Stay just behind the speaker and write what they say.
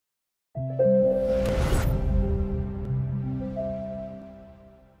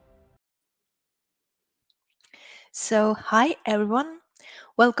Hi everyone.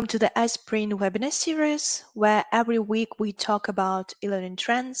 Welcome to the iSpring webinar series, where every week we talk about e-learning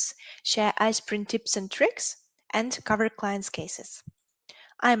trends, share iSpring tips and tricks, and cover clients' cases.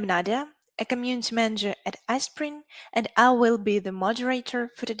 I'm Nadia, a community manager at iSpring, and I will be the moderator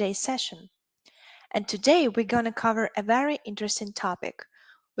for today's session. And today we're going to cover a very interesting topic.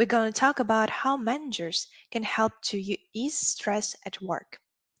 We're going to talk about how managers can help to ease stress at work.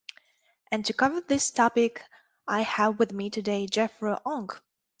 And to cover this topic, I have with me today Jeffro,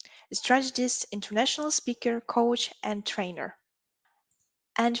 a strategist, international speaker, coach, and trainer.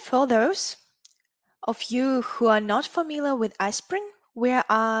 And for those of you who are not familiar with iSpring, we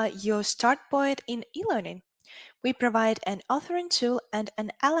are your start point in e-learning. We provide an authoring tool and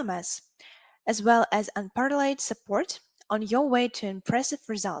an LMS, as well as unparalleled support on your way to impressive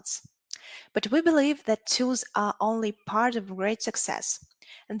results. But we believe that tools are only part of great success,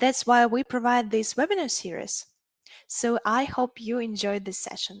 and that's why we provide this webinar series. So I hope you enjoyed this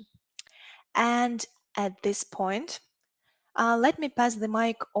session. And at this point, let me pass the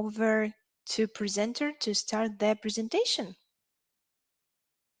mic over to presenter to start their presentation.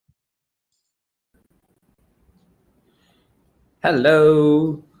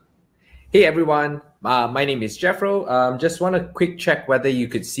 Hello. Hey everyone. My name is Jeffro. Just want a quick check whether you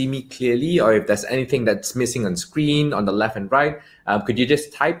could see me clearly or if there's anything that's missing on screen on the left and right. Could you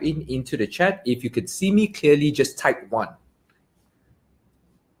just type into the chat? If you could see me clearly, just type 1. All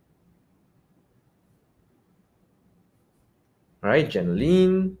right,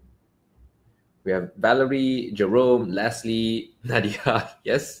 Janeline. We have Valerie, Jerome, Leslie, Nadia.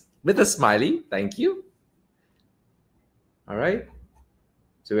 Yes, with a smiley. Thank you. All right.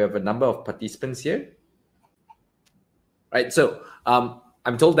 So we have a number of participants here. Right, so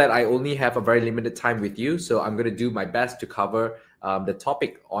I'm told that I only have a very limited time with you, so I'm going to do my best to cover the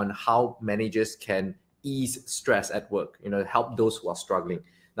topic on how managers can ease stress at work, help those who are struggling.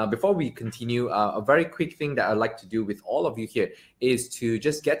 Now, before we continue, a very quick thing that I'd like to do with all of you here is to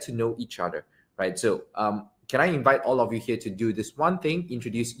just get to know each other, right? So can I invite all of you here to do this one thing,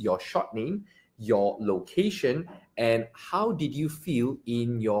 introduce your short name, your location, and how did you feel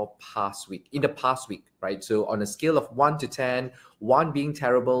in the past week, right? So on a scale of 1 to 10, 1 being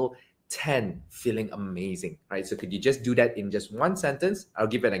terrible, 10 feeling amazing, right? So could you just do that in just one sentence? I'll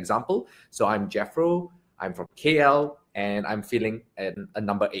give an example. So I'm Jeffro, I'm from KL, and I'm feeling a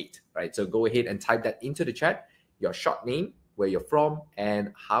number 8, right? So go ahead and type that into the chat, your short name, where you're from,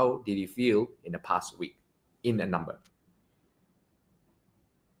 and how did you feel in the past week in a number.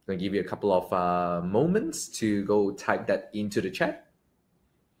 I'm going to give you a couple of moments to go type that into the chat.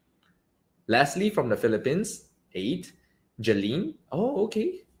 Leslie from the Philippines, 8. Jaline, oh,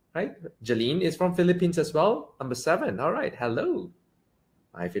 okay, right. Jaline is from Philippines as well, number 7. All right, hello,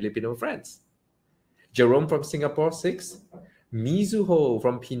 my Filipino friends. Jerome from Singapore, 6. Mizuho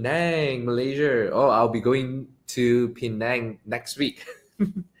from Penang, Malaysia. Oh, I'll be going to Penang next week.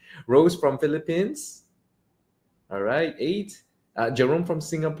 Rose from Philippines. All right, 8. Jerome from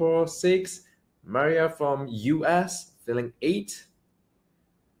Singapore, 6. Maria from US, feeling 8.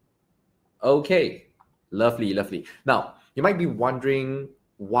 Okay, lovely, lovely. Now, you might be wondering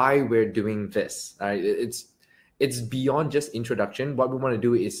why we're doing this. Right? It's beyond just introduction. What we want to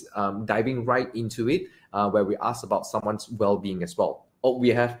do is diving right into it, where we ask about someone's well-being as well. Oh, we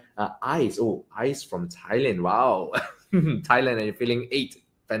have Ice. Oh, Ice from Thailand. Wow, Thailand, and you're feeling 8.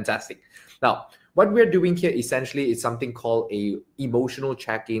 Fantastic. Now, what we're doing here essentially is something called a emotional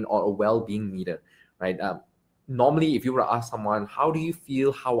check-in or a well-being meter, right? Normally, if you were to ask someone, how do you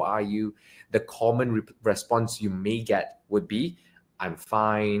feel? How are you? The common response you may get would be, I'm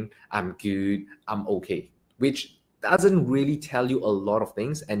fine, I'm good, I'm okay, which doesn't really tell you a lot of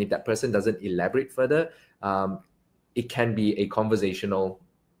things. And if that person doesn't elaborate further, it can be a conversational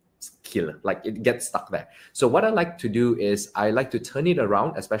killer, like it gets stuck there. So what I like to do is I like to turn it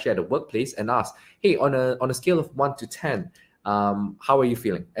around, especially at the workplace, and ask, hey, on a scale of 1 to 10, how are you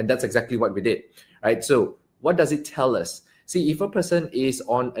feeling? And that's exactly what we did, right? So what does it tell us? See, if a person is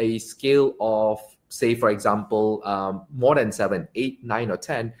on a scale of, say, for example, more than 7, 8, 9, or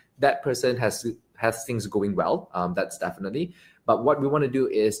 10, that person has things going well. That's definitely. But what we want to do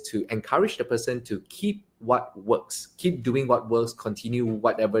is to encourage the person to keep what works, keep doing what works, continue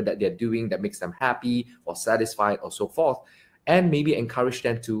whatever that they're doing that makes them happy or satisfied or so forth, and maybe encourage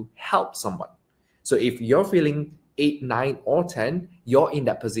them to help someone. So if you're feeling 8, 9, or 10, you're in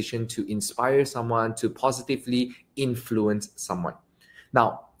that position to inspire someone, to positively influence someone.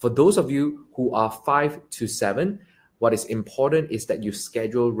 Now, for those of you who are 5 to 7, what is important is that you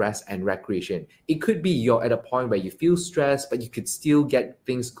schedule rest and recreation. It could be you're at a point where you feel stressed, but you could still get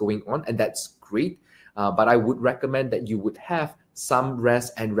things going on, and that's great. But I would recommend that you would have some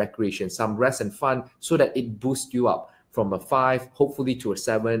rest and recreation, some rest and fun, so that it boosts you up from a 5 hopefully to a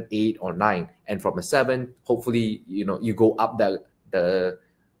 7, 8, or 9, and from a 7 hopefully you go up the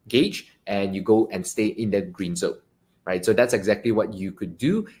gauge and you go and stay in the green zone, right? So that's exactly what you could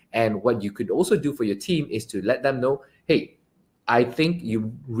do. And what you could also do for your team is to let them know, hey, I think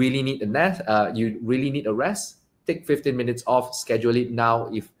you really need a rest. Take 15 minutes off, schedule it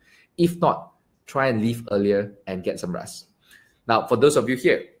now. If not, try and leave earlier and get some rest. Now, for those of you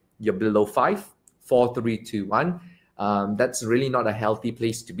here, you're below 5, 4, 3, 2, 1. That's really not a healthy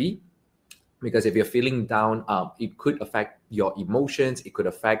place to be, because if you're feeling down, it could affect your emotions. It could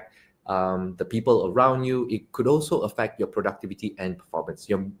affect the people around you. It could also affect your productivity and performance.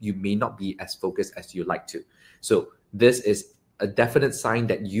 You may not be as focused as you like to. So this is a definite sign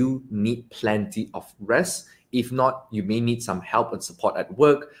that you need plenty of rest. If not, you may need some help and support at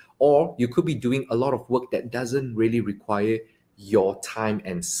work, or you could be doing a lot of work that doesn't really require your time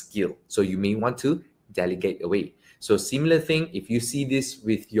and skill. So you may want to delegate away. So similar thing, if you see this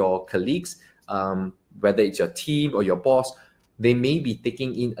with your colleagues, whether it's your team or your boss, they may be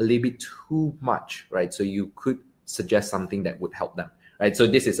taking in a little bit too much, right? So you could suggest something that would help them, right? So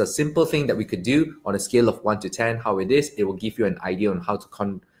this is a simple thing that we could do on a scale of 1 to 10, how it is. It will give you an idea on how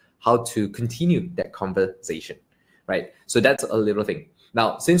to continue that conversation, right? So that's a little thing.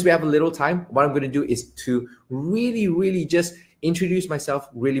 Now, since we have a little time, what I'm going to do is to really just introduce myself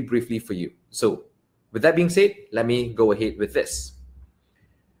really briefly for you. So with that being said, let me go ahead with this.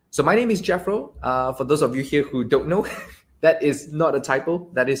 So my name is Jeffro. For those of you here who don't know, that is not a typo.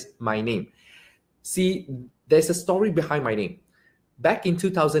 That is my name. See, there's a story behind my name. Back in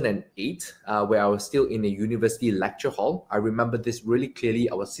 2008, where I was still in a university lecture hall, I remember this really clearly.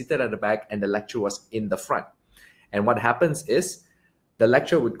 I was seated at the back and the lecturer was in the front. And what happens is the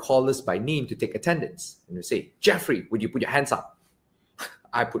lecturer would call us by name to take attendance. And they say, Jeffrey, would you put your hands up?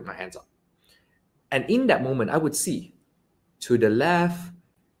 I put my hands up. And in that moment, I would see to the left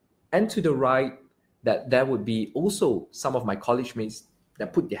and to the right that there would be also some of my college mates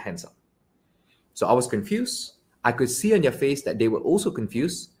that put their hands up. So I was confused. I could see on their face that they were also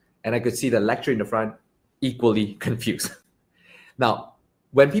confused, and I could see the lecturer in the front equally confused. Now,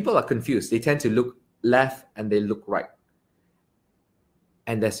 when people are confused, they tend to look left and they look right.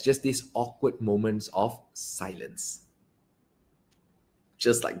 And there's just these awkward moments of silence.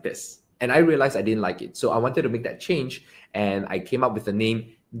 Just like this. And I realized I didn't like it. So I wanted to make that change, and I came up with the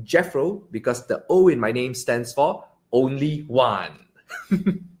name Jeffro because the O in my name stands for only one.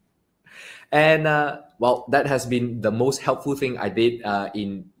 And well, that has been the most helpful thing I did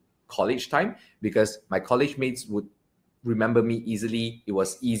in college time, because my college mates would remember me easily. It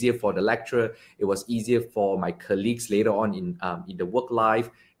was easier for the lecturer. It was easier for my colleagues later on in the work life,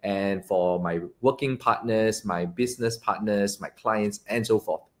 and for my working partners, my business partners, my clients, and so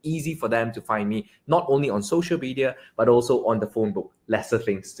forth. Easy for them to find me, not only on social media, but also on the phone book. Lesser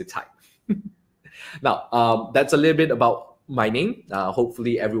things to type. Now, that's a little bit about my name.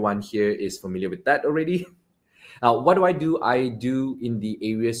 Hopefully everyone here is familiar with that already. What do? I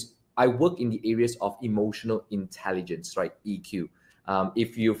work in the areas of emotional intelligence, right? EQ.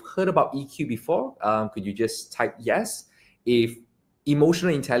 If you've heard about EQ before, could you just type yes? If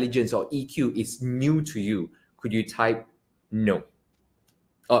emotional intelligence or EQ is new to you, could you type no?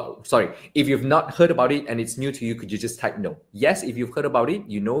 Oh, sorry. If you've not heard about it and it's new to you, could you just type no? Yes, if you've heard about it,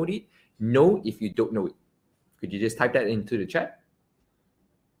 you know it. No, if you don't know it. Could you just type that into the chat?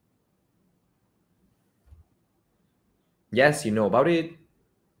 Yes, you know about it.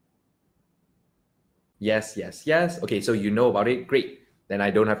 Yes, yes, yes. Okay, so you know about it. Great. Then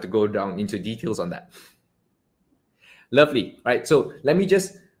I don't have to go down into details on that. Lovely. All right, so let me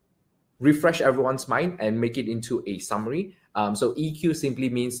just refresh everyone's mind and make it into a summary. So EQ simply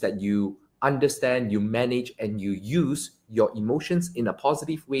means that you understand, you manage, and you use your emotions in a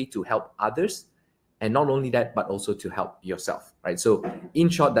positive way to help others. And not only that, but also to help yourself, right? So in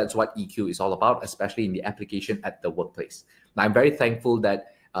short, that's what EQ is all about, especially in the application at the workplace. Now, I'm very thankful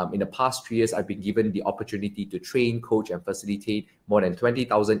that in the past 3 years, I've been given the opportunity to train, coach, and facilitate more than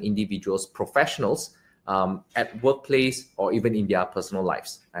 20,000 individuals, professionals, at workplace or even in their personal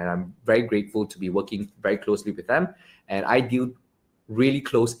lives. And I'm very grateful to be working very closely with them. And I deal really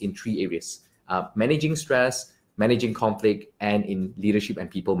close in 3 areas: managing stress, managing conflict, and in leadership and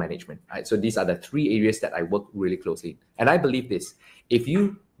people management, right? So these are the 3 areas that I work really closely in. And I believe this: if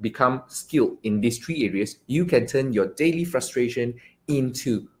you become skilled in these 3 areas, you can turn your daily frustration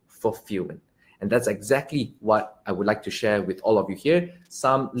into fulfillment. And that's exactly what I would like to share with all of you here.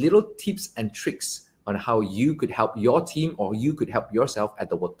 Some little tips and tricks on how you could help your team or you could help yourself at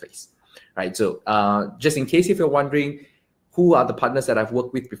the workplace. right? So just in case if you're wondering, who are the partners that I've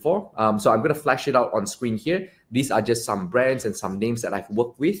worked with before? So I'm going to flash it out on screen here. These are just some brands and some names that I've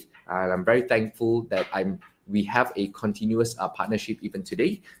worked with, and I'm very thankful that we have a continuous partnership even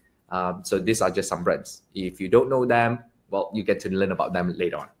today. So these are just some brands. If you don't know them, well, you get to learn about them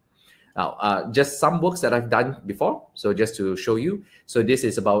later on. Now, just some works that I've done before. So just to show you. So this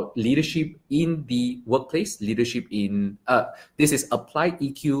is about leadership in the workplace, leadership in, this is applied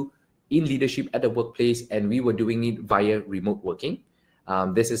EQ in leadership at the workplace, and we were doing it via remote working.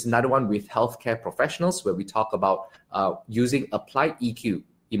 This is another one with healthcare professionals where we talk about using applied EQ,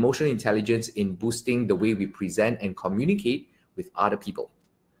 emotional intelligence, in boosting the way we present and communicate with other people.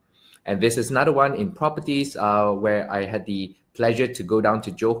 And this is another one in properties where I had the pleasure to go down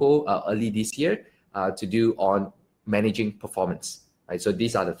to Johor early this year to do on managing performance. Right, so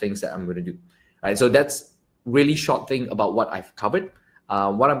these are the things that I'm going to do. Right, so that's really short thing about what I've covered.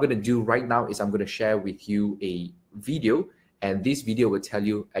 What I'm going to do right now is I'm going to share with you a video, and this video will tell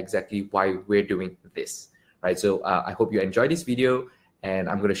you exactly why we're doing this. Right, so I hope you enjoy this video, and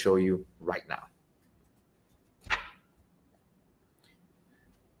I'm going to show you right now.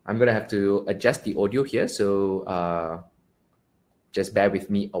 I'm going to have to adjust the audio here, so just bear with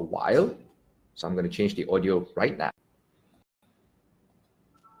me a while. So I'm going to change the audio right now.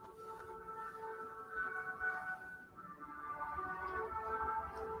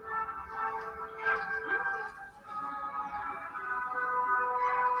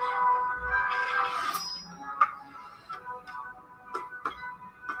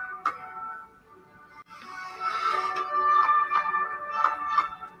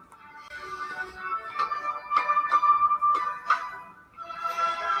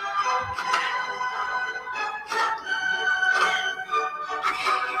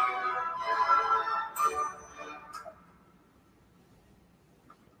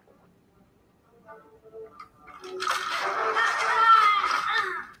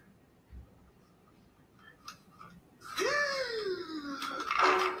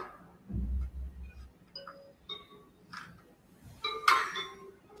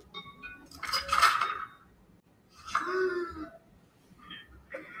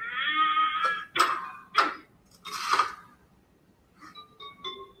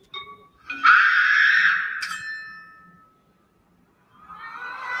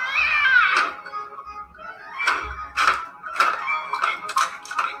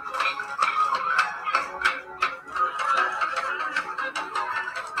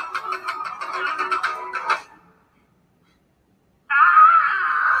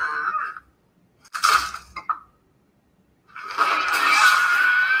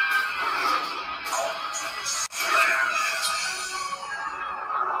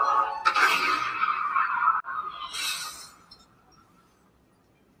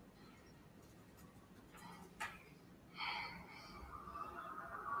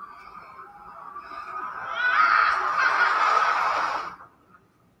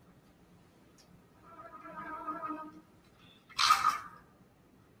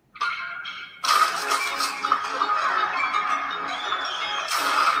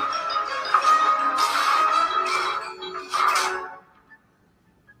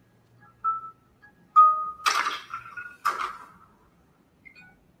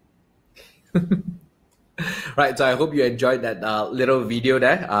 Right, so I hope you enjoyed that little video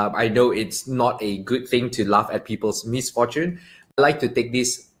there. I know it's not a good thing to laugh at people's misfortune. I like to take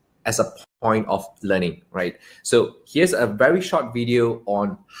this as a point of learning, right? So here's a very short video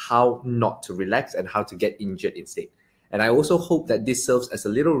on how not to relax and how to get injured instead. And I also hope that this serves as a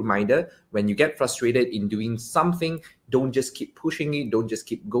little reminder when you get frustrated in doing something, don't just keep pushing it, don't just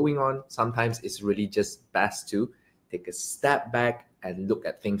keep going on. Sometimes it's really just best to take a step back and look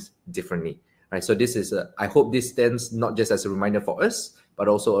at things differently. Right, so this is I hope this stands not just as a reminder for us, but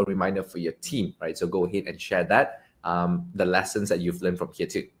also a reminder for your team, right? So go ahead and share that, the lessons that you've learned from here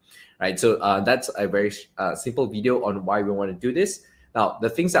too, right? So that's a very simple video on why we want to do this. Now, the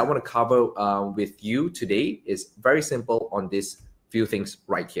things that I want to cover with you today is very simple on these few things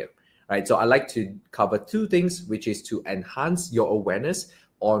right here, right? So I like to cover two things, which is to enhance your awareness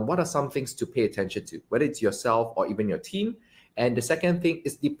on what are some things to pay attention to, whether it's yourself or even your team. And the second thing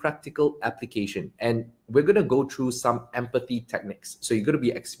is the practical application. And we're going to go through some empathy techniques. So you're going to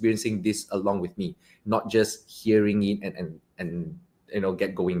be experiencing this along with me, not just hearing it and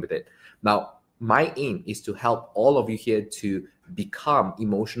get going with it. Now, my aim is to help all of you here to become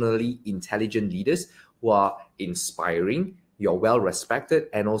emotionally intelligent leaders who are inspiring, you're well respected,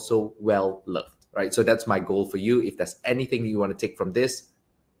 and also well loved, right? So that's my goal for you. If there's anything you want to take from this,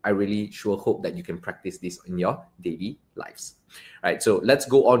 I really sure hope that you can practice this in your daily lives. All right, so let's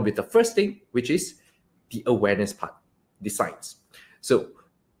go on with the first thing, which is the awareness part, the signs. So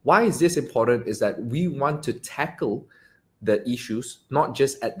why is this important is that we want to tackle the issues not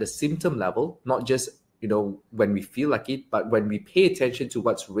just at the symptom level, not just when we feel like it, but when we pay attention to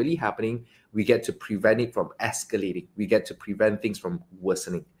what's really happening, we get to prevent it from escalating. We get to prevent things from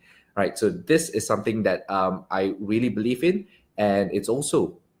worsening. Right. So this is something that I really believe in, and it's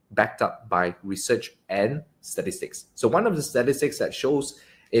also backed up by research and statistics. So one of the statistics that shows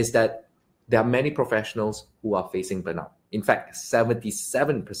is that there are many professionals who are facing burnout. In fact,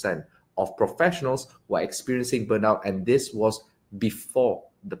 77% of professionals who are experiencing burnout, and this was before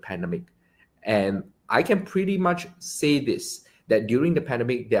the pandemic. And I can pretty much say this, that during the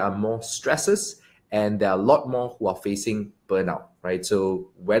pandemic, there are more stresses and there are a lot more who are facing burnout, right?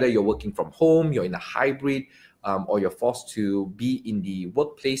 So whether you're working from home, you're in a hybrid, or you're forced to be in the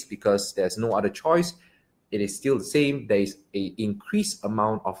workplace because there's no other choice, it is still the same. There is an increased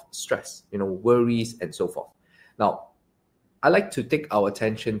amount of stress, worries and so forth. Now, I like to take our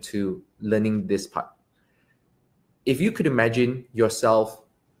attention to learning this part. If you could imagine yourself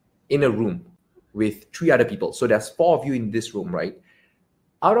in a room with 3 other people, so there's 4 of you in this room, right?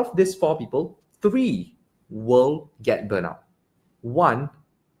 Out of these 4 people, 3 will get burnout. 1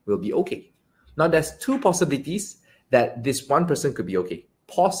 will be okay. Now, there's 2 possibilities that this one person could be okay.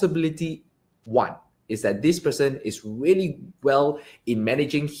 Possibility 1 is that this person is really well in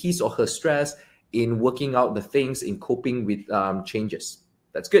managing his or her stress, in working out the things, in coping with changes.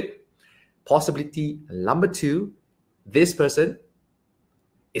 That's good. Possibility number 2, this person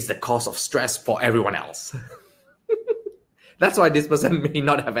is the cause of stress for everyone else. That's why this person may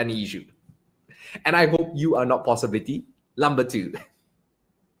not have any issue. And I hope you are not possibility number 2.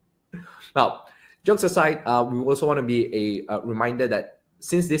 Now, jokes aside, we also want to be a reminder that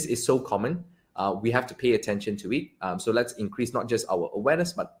since this is so common, we have to pay attention to it. So let's increase not just our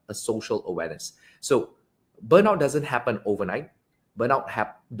awareness, but a social awareness. So burnout doesn't happen overnight. Burnout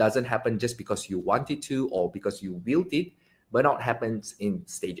doesn't happen just because you want it to or because you willed it. Burnout happens in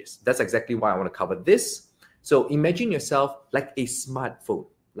stages. That's exactly why I want to cover this. So imagine yourself like a smartphone,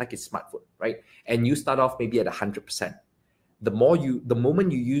 right? And you start off maybe at 100%. The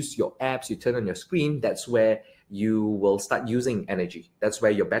moment you use your apps, you turn on your screen, that's where you will start using energy. That's where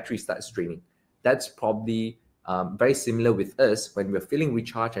your battery starts draining. That's probably very similar with us. When we're feeling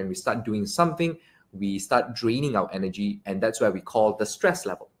recharged and we start doing something, we start draining our energy, and that's where we call the stress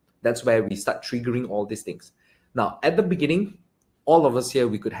level. That's where we start triggering all these things. Now, at the beginning, all of us here,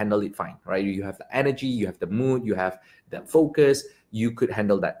 we could handle it fine, right? You have the energy, you have the mood, you have the focus, you could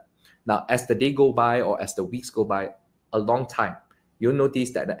handle that. Now, as the day go by or as the weeks go by, a long time, you'll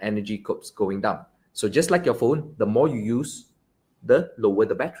notice that the energy keeps going down. So just like your phone, the more you use, the lower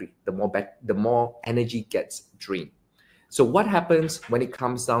the battery, the more energy gets drained. So what happens when it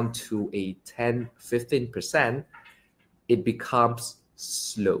comes down to a 10-15%? It becomes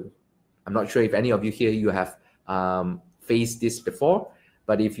slow. I'm not sure if any of you here, you have faced this before,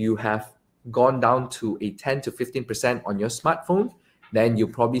 but if you have gone down to a 10-15% on your smartphone, then you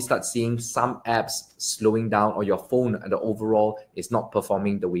probably start seeing some apps slowing down, or your phone the overall is not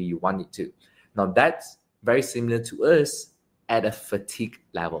performing the way you want it to. Now, that's very similar to us at a fatigue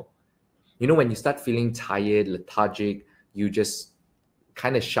level. When you start feeling tired, lethargic, you just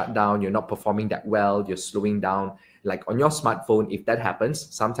kind of shut down, you're not performing that well, you're slowing down. Like on your smartphone, if that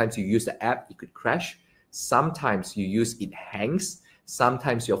happens, sometimes you use the app, it could crash. Sometimes you use it hangs.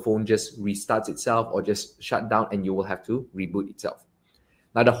 Sometimes your phone just restarts itself or just shut down and you will have to reboot itself.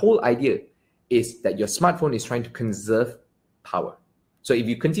 Now, the whole idea is that your smartphone is trying to conserve power. So if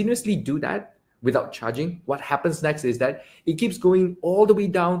you continuously do that without charging, what happens next is that it keeps going all the way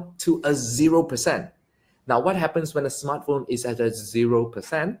down to a 0%. Now, what happens when a smartphone is at a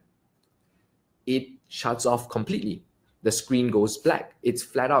 0%? It shuts off completely. The screen goes black. It's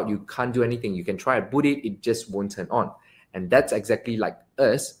flat out. You can't do anything. You can try to boot it. It just won't turn on. And that's exactly like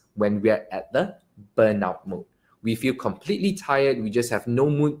us when we're at the burnout mode. We feel completely tired. We just have no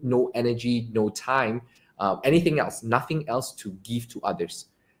mood, no energy, no time, anything else, nothing else to give to others.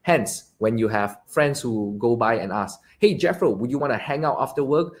 Hence, when you have friends who go by and ask, hey, Jeffro, would you want to hang out after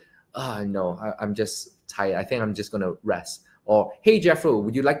work? No, I'm just tired. I think I'm just going to rest. Or, hey, Jeffro,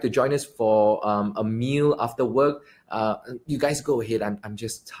 would you like to join us for a meal after work? You guys go ahead. I'm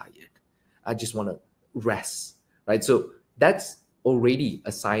just tired. I just want to rest, right? So that's already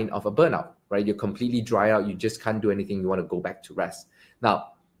a sign of a burnout, right? You're completely dry out. You just can't do anything. You want to go back to rest.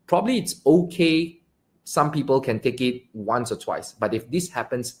 Now, probably it's okay. Some people can take it once or twice. But if this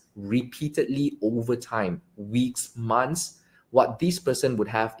happens repeatedly over time, weeks, months, what this person would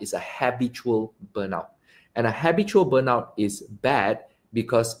have is a habitual burnout. And a habitual burnout is bad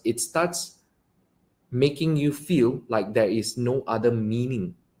because it starts making you feel like there is no other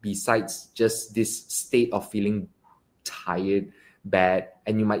meaning besides just this state of feeling tired, bad,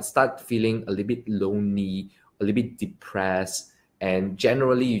 and you might start feeling a little bit lonely, a little bit depressed, and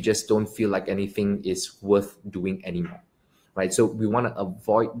generally you just don't feel like anything is worth doing anymore, right? So we want to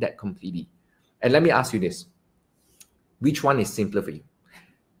avoid that completely. And let me ask you this: which one is simpler for you?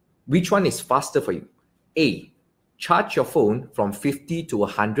 Which one is faster for you? A, charge your phone from 50 to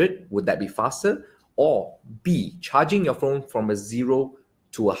 100, would that be faster? Or B, charging your phone from a 0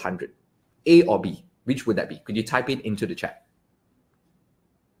 to 100? A or B, which would that be? Could you type it into the chat?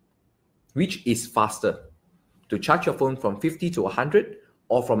 Which is faster, to charge your phone from 50 to 100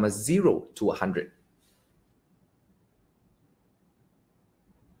 or from a 0 to 100?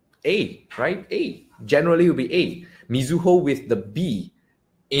 A, right? A. Generally will be A. Mizuho with the B.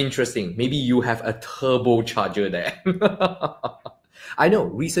 Interesting. Maybe you have a turbo charger there. I know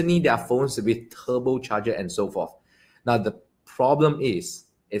recently there are phones with turbo charger and so forth. Now the problem is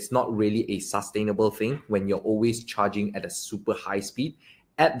it's not really a sustainable thing when you're always charging at a super high speed.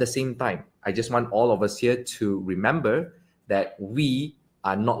 At the same time, I just want all of us here to remember that we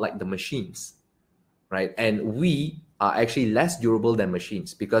are not like the machines, right? And we are actually less durable than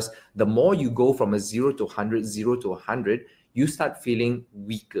machines, because the more you go from a 0 to 100, 0 to 100, you start feeling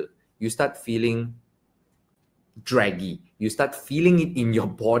weaker. You start feeling draggy. You start feeling it in your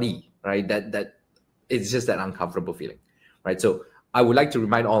body, right? That it's just that uncomfortable feeling, right? So I would like to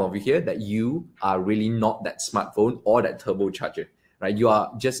remind all of you here that you are really not that smartphone or that turbocharger, right? You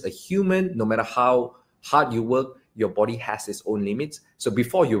are just a human. No matter how hard you work, your body has its own limits. So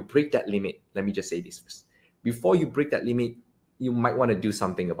before you break that limit, let me just say this first. Before you break that limit, you might want to do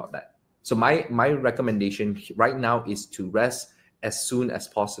something about that. So my recommendation right now is to rest as soon as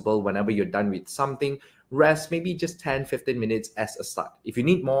possible. Whenever you're done with something, rest maybe just 10-15 minutes as a start. If you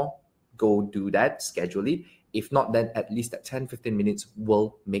need more, go do that, schedule it. If not, then at least that 10-15 minutes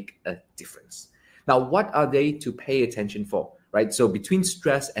will make a difference. Now, what are they to pay attention for, right? So between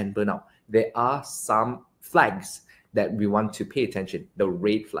stress and burnout, there are some flags that we want to pay attention, the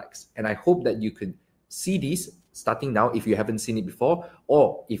red flags. And I hope that you could see these starting now if you haven't seen it before,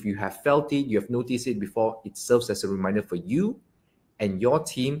 or if you have felt it, you have noticed it before, it serves as a reminder for you and your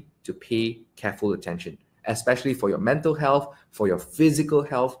team to pay careful attention, especially for your mental health, for your physical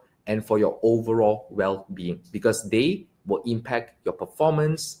health, and for your overall well-being, because they will impact your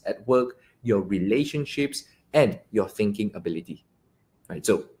performance at work, your relationships, and your thinking ability. Right?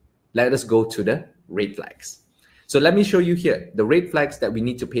 So let us go to the red flags. So let me show you here the red flags that we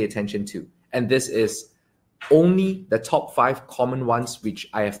need to pay attention to. And this is only the top 5 common ones which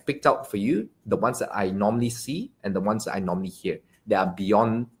I have picked out for you, the ones that I normally see and the ones that I normally hear. They are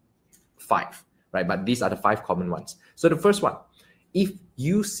beyond 5, right? But these are the 5 common ones. So the first one, if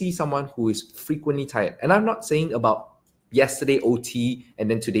you see someone who is frequently tired, and I'm not saying about yesterday OT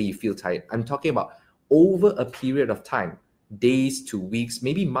and then today you feel tired. I'm talking about over a period of time, days to weeks,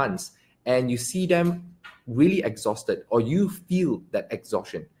 maybe months, and you see them really exhausted, or you feel that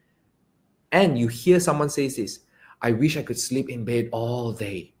exhaustion, and you hear someone say this, I wish I could sleep in bed all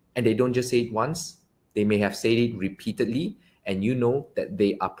day. And they don't just say it once, they may have said it repeatedly, and you know that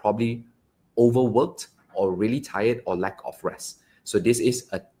they are probably overworked or really tired or lack of rest. So this is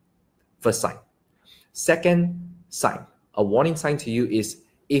a first sign. Second sign, a warning sign to you is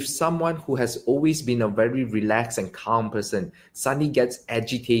if someone who has always been a very relaxed and calm person suddenly gets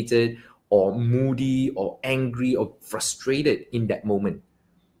agitated or moody or angry or frustrated in that moment,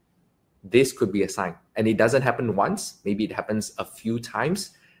 this could be a sign. And it doesn't happen once, maybe it happens a few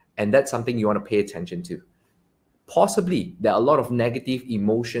times, and that's something you want to pay attention to. Possibly there are a lot of negative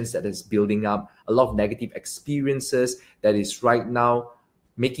emotions that is building up, a lot of negative experiences that is right now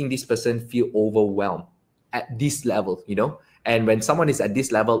making this person feel overwhelmed at this level, you know? And when someone is at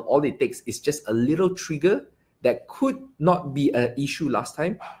this level, all it takes is just a little trigger that could not be an issue last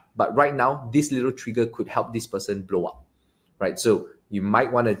time, but right now, this little trigger could help this person blow up, right? So you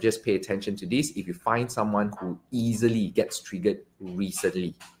might want to just pay attention to this if you find someone who easily gets triggered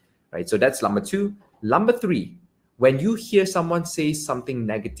recently, right? So that's number 2. Number 3, when you hear someone say something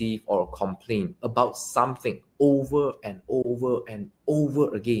negative or complain about something over and over and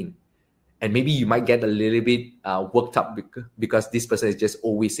over again, and maybe you might get a little bit worked up because this person is just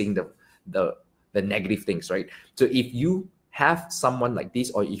always saying the negative things, right? So if you have someone like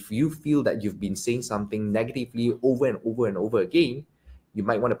this, or if you feel that you've been saying something negatively over and over and over again, you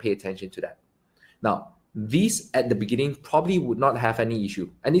might want to pay attention to that. Now, these at the beginning probably would not have any issue,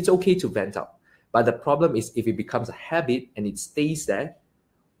 and it's okay to vent out. But the problem is if it becomes a habit and it stays there,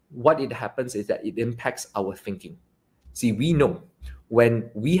 what it happens is that it impacts our thinking. See, we know when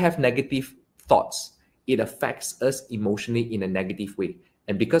we have negative thoughts, it affects us emotionally in a negative way.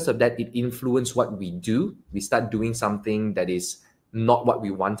 And because of that, it influences what we do. We start doing something that is not what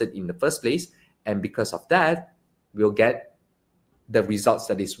we wanted in the first place. And because of that, we'll get the results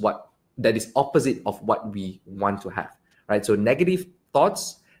that is opposite of what we want to have, right? So negative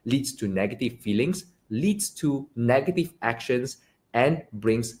thoughts leads to negative feelings, leads to negative actions, and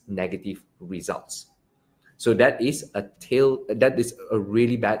brings negative results. So that is a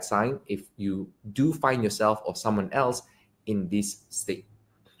really bad sign if you do find yourself or someone else in this state,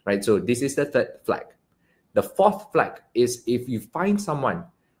 right? So this is the third flag. The fourth flag is if you find someone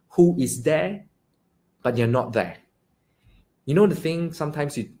who is there, but you're not there. You know the thing,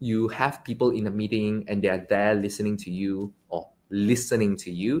 sometimes you have people in a meeting and they're there listening to you,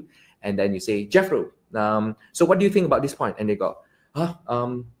 and then you say, Jeffro, so what do you think about this point? And they go,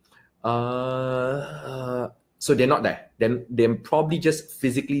 so they're not there. Then they're probably just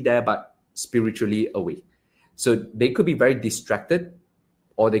physically there, but spiritually away. So they could be very distracted,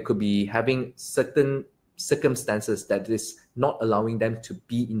 or they could be having certain circumstances that is not allowing them to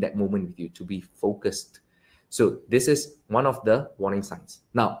be in that moment with you, to be focused. So this is one of the warning signs.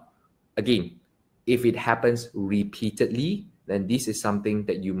 Now, again, if it happens repeatedly, then this is something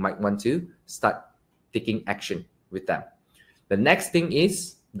that you might want to start taking action with them. The next thing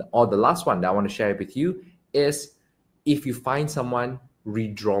is, the last one that I want to share with you is if you find someone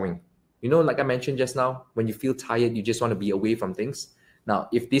redrawing. You know, like I mentioned just now, when you feel tired, you just want to be away from things. Now,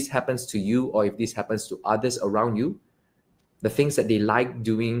 if this happens to you or if this happens to others around you, the things that they like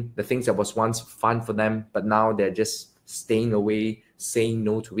doing, the things that was once fun for them, but now they're just staying away, saying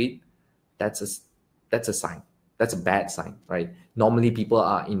no to it, that's a sign. That's a bad sign, right? Normally people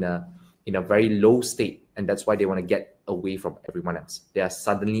are in a very low state, and that's why they want to get away from everyone else. They are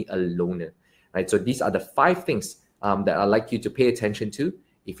suddenly a loner, right? So these are the 5 things that I'd like you to pay attention to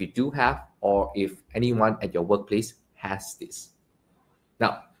if you do have, or if anyone at your workplace has this.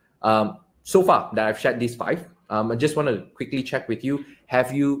 Now, so far that I've shared these 5, I just want to quickly check with you.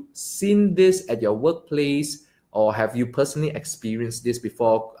 Have you seen this at your workplace, or have you personally experienced this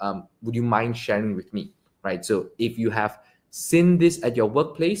before? Would you mind sharing with me, right? So if you have seen this at your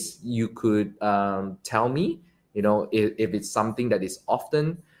workplace, you could tell me, you know, if it's something that is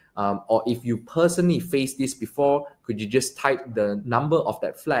often, or if you personally faced this before, could you just type the number of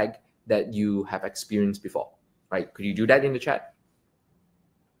that flag that you have experienced before, right? Could you do that in the chat?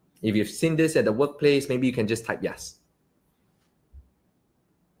 If you've seen this at the workplace, maybe you can just type yes.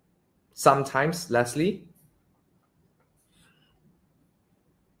 Sometimes, Leslie.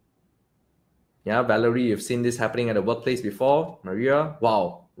 Yeah, Valerie, you've seen this happening at the workplace before. Maria,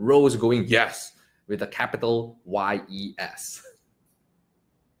 wow. Rose going yes with a capital YES.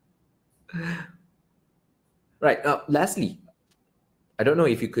 Right, Leslie, I don't know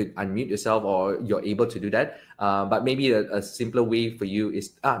if you could unmute yourself or you're able to do that, but maybe a simpler way for you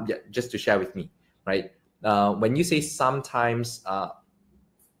is just to share with me, right? When you say sometimes,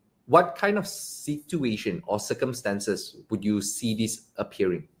 what kind of situation or circumstances would you see this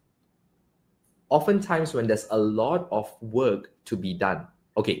appearing? Oftentimes when there's a lot of work to be done,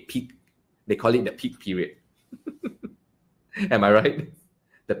 okay, peak, they call it the peak period. Am I right?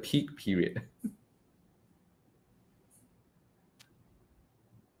 The peak period.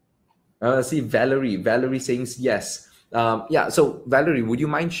 See Valerie saying yes. Yeah, so Valerie, would you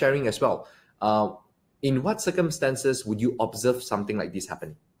mind sharing as well? In what circumstances would you observe something like this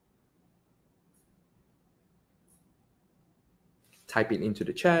happening? Type it into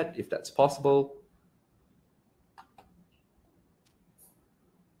the chat if that's possible.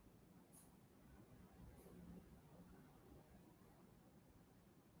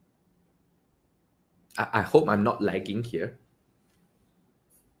 I hope I'm not lagging here.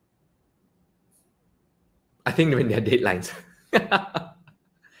 I think when there are deadlines.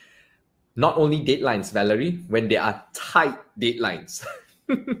 Not only deadlines, Valerie, when there are tight deadlines.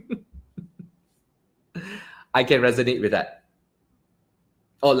 I can resonate with that.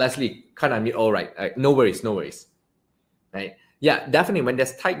 Oh, Leslie, can't unmute. All right. No worries. Right. Yeah, definitely. When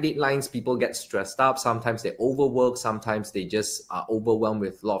there's tight deadlines, people get stressed up. Sometimes they overwork. Sometimes they just are overwhelmed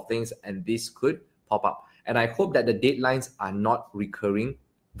with a lot of things, and this could pop up. And I hope that the deadlines are not recurring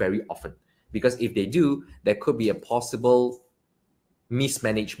very often, because if they do, there could be a possible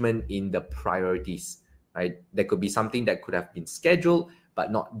mismanagement in the priorities, right? There could be something that could have been scheduled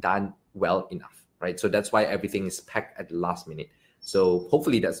but not done well enough, right? So that's why everything is packed at the last minute. So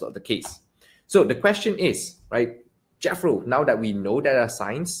hopefully that's not the case. So the question is, right, Jeffro, now that we know that are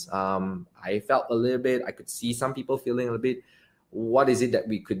signs, I felt a little bit, I could see some people feeling a little bit, what is it that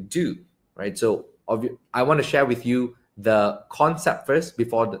we could do, right? So I want to share with you the concept first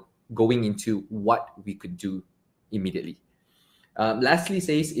before going into what we could do immediately. Lastly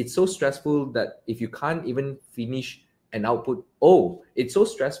says, it's so stressful that if you can't even finish an output, oh, it's so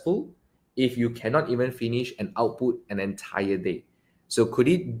stressful if you cannot even finish an output an entire day. So could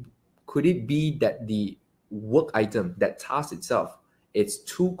it be that the work item, that task itself, it's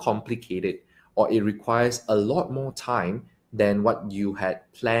too complicated, or it requires a lot more time than what you had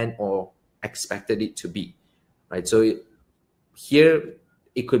planned or expected it to be, right? So here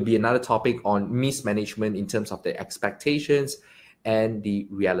it could be another topic on mismanagement in terms of the expectations and the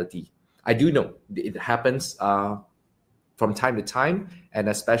reality. I do know it happens from time to time, and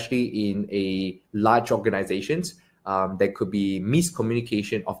especially in a large organizations, there could be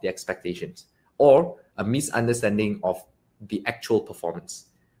miscommunication of the expectations or a misunderstanding of the actual performance.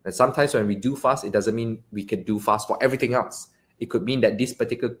 And sometimes when we do fast, it doesn't mean we can do fast for everything else. It could mean that this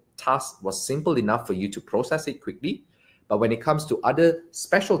particular task was simple enough for you to process it quickly. But when it comes to other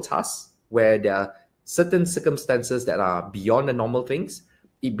special tasks where there are certain circumstances that are beyond the normal things,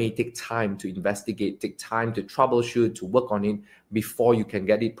 it may take time to investigate, take time to troubleshoot, to work on it before you can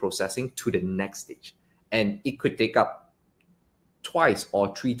get it processing to the next stage. And it could take up twice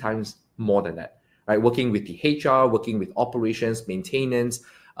or three times more than that, right? Working with the HR, working with operations, maintenance,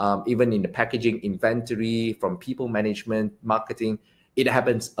 even in the packaging, inventory, from people management, marketing, it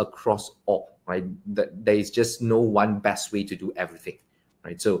happens across all, right? There is just no one best way to do everything,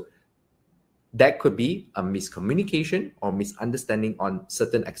 right? So that could be a miscommunication or misunderstanding on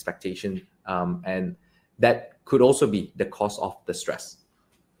certain expectations, and that could also be the cause of the stress.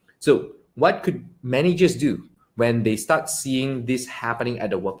 So what could managers do when they start seeing this happening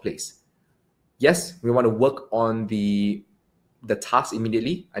at the workplace? Yes, we want to work on the task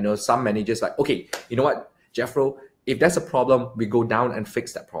immediately. I know some managers like, okay, you know what, Jeffro, if there's a problem, we go down and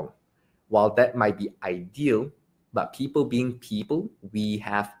fix that problem. While that might be ideal, but people being people, we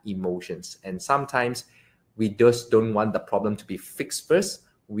have emotions. And sometimes we just don't want the problem to be fixed first.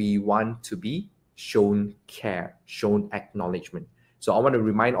 We want to be shown care, shown acknowledgement. So I want to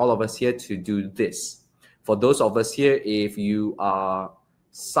remind all of us here to do this. For those of us here, if you are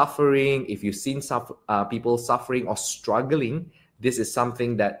suffering, if you've seen people suffering or struggling, this is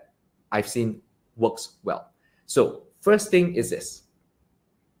something that I've seen works well. So first thing is this: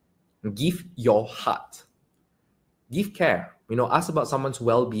 give your heart, give care, ask about someone's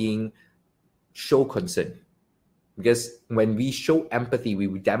well-being, show concern. Because when we show empathy, we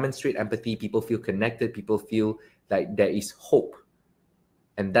demonstrate empathy, people feel connected, people feel like there is hope.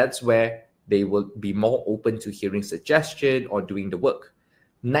 And that's where they will be more open to hearing suggestion or doing the work.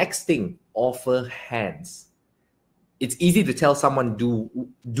 Next thing, offer hands. It's easy to tell someone do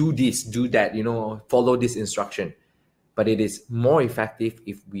this, do that, follow this instruction. But it is more effective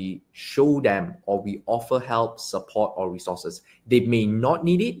if we show them or we offer help, support, or resources. They may not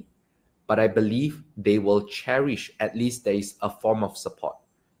need it, but I believe they will cherish at least there is a form of support.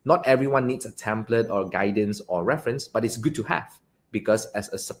 Not everyone needs a template or guidance or reference, but it's good to have, because as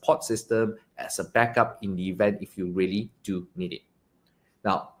a support system, as a backup in the event if you really do need it.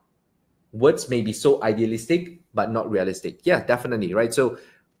 Now, words may be so idealistic, but not realistic. Yeah, definitely, right? So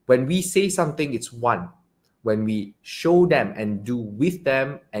when we say something, it's one. When we show them and do with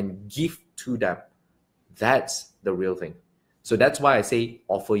them and give to them, that's the real thing. So that's why I say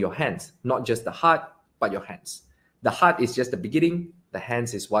offer your hands, not just the heart, but your hands. The heart is just the beginning. The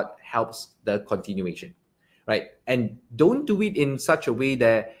hands is what helps the continuation, right? And don't do it in such a way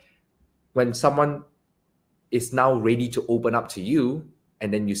that when someone is now ready to open up to you,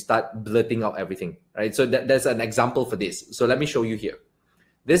 and then you start blurting out everything, right? So there's an example for this. So let me show you here.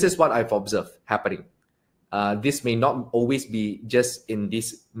 This is what I've observed happening. This may not always be just in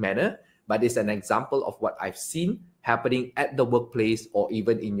this manner, but it's an example of what I've seen happening at the workplace or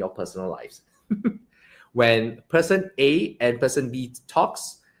even in your personal lives. When person A and person B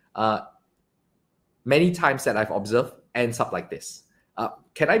talks, many times that I've observed ends up like this.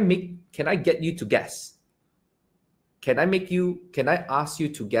 Can I get you to guess? Can I ask you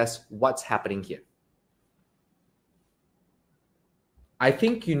to guess what's happening here? I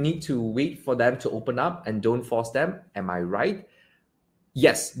think you need to wait for them to open up and don't force them. Am I right?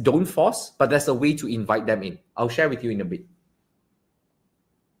 Yes, don't force, but there's a way to invite them in. I'll share with you in a bit.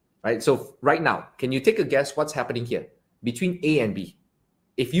 Right? So right now, can you take a guess what's happening here between A and B?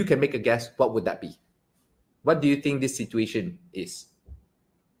 If you can make a guess, what would that be? What do you think this situation is?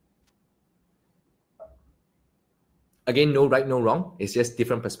 Again, no right, no wrong. It's just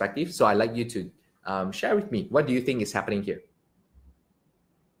different perspective. So I like you to Share with me, what do you think is happening here?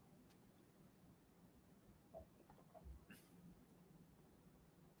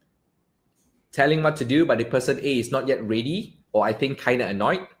 Telling what to do, but the person A is not yet ready, or I think kind of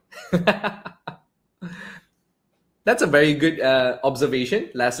annoyed. That's a very good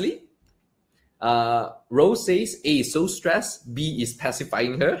observation, Leslie. Rose says A is so stressed, B is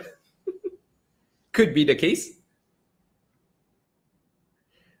pacifying her. Could be the case.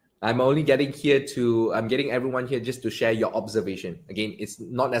 I'm getting everyone here just to share your observation. Again, it's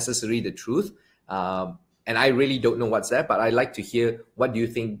not necessarily the truth. And I really don't know what's there, but I like to hear, what do you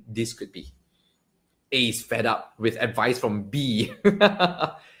think this could be? A is fed up with advice from B.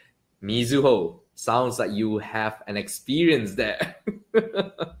 Mizuho, sounds like you have an experience there.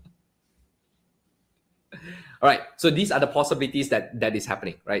 All right, so these are the possibilities that is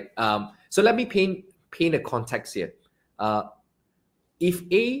happening, right? So let me paint a context here. If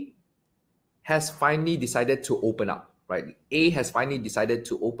A has finally decided to open up, right? A has finally decided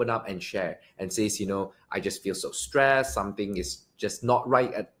to open up and share and says, I just feel so stressed. Something is just not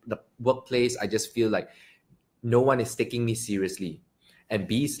right at the workplace. I just feel like no one is taking me seriously. And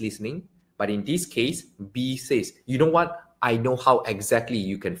B is listening. But in this case, B says, you know what? I know how exactly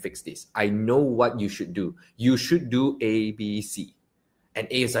you can fix this. I know what you should do. You should do A, B, C. And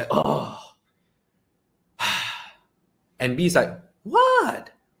A is like, oh. And B is like,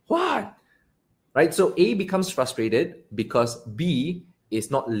 what? Right? So A becomes frustrated because B is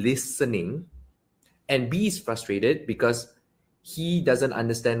not listening. And B is frustrated because he doesn't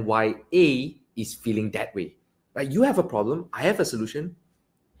understand why A is feeling that way. Right? You have a problem. I have a solution.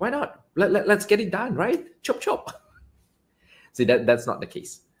 Why not? Let's get it done, right? Chop, chop. See, that's not the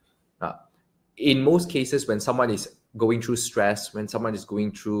case. In most cases, when someone is going through stress, when someone is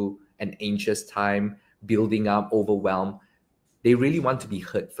going through an anxious time, building up, overwhelmed, they really want to be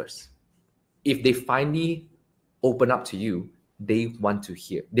heard first. If they finally open up to you, they want to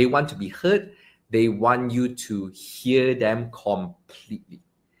hear. They want to be heard. They want you to hear them completely.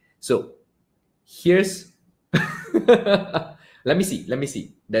 So here's, let me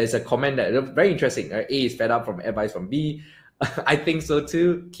see. There's a comment that very interesting. A is fed up from advice from B. I think so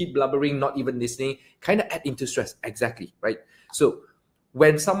too. Keep blubbering, not even listening. Kind of add into stress. Exactly, right? So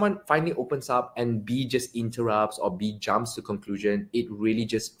when someone finally opens up and B just interrupts or B jumps to conclusion, it really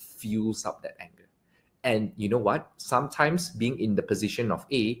just fuels up that anger. And you know what? Sometimes being in the position of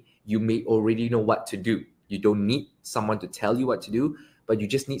A, you may already know what to do. You don't need someone to tell you what to do, but you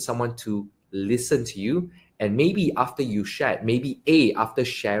just need someone to listen to you. And maybe after you share, maybe A, after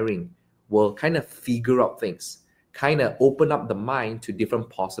sharing, will kind of figure out things, kind of open up the mind to different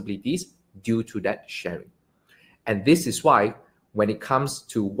possibilities due to that sharing. And this is why when it comes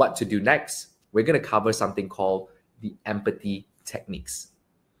to what to do next, we're going to cover something called the empathy techniques,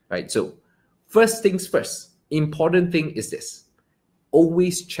 right? So first things first, important thing is this.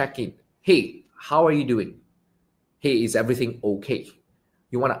 Always check in. Hey, how are you doing? Hey, is everything okay?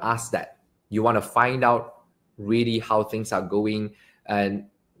 You want to ask that. You want to find out really how things are going and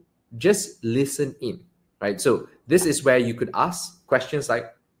just listen in, right? So this is where you could ask questions like,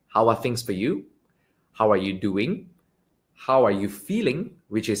 how are things for you? How are you doing? How are you feeling?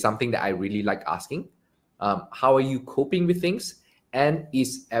 Which is something that I really like asking. How are you coping with things? And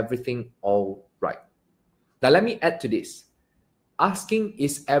is everything all right? Now, let me add to this. Asking,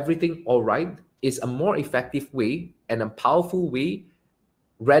 is everything all right, is a more effective way and a powerful way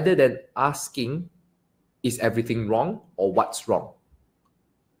rather than asking, is everything wrong or what's wrong?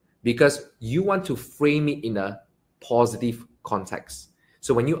 Because you want to frame it in a positive context.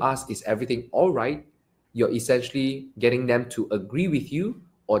 So when you ask, is everything all right, you're essentially getting them to agree with you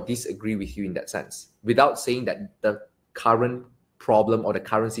or disagree with you in that sense, without saying that the current problem or the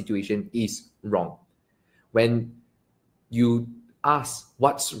current situation is wrong. When you ask,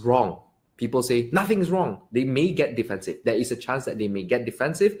 what's wrong? People say, nothing's wrong. They may get defensive. There is a chance that they may get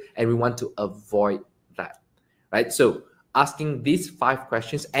defensive, and we want to avoid that, right? So asking these 5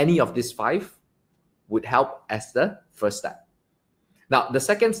 questions, any of these 5, would help as the first step. Now, the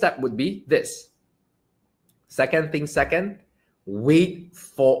second step would be this. Second thing second, wait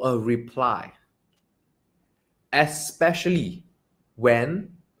for a reply. Especially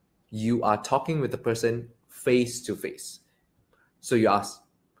when you are talking with the person face to face. So you ask,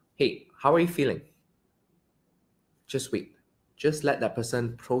 hey, how are you feeling? Just wait. Just let that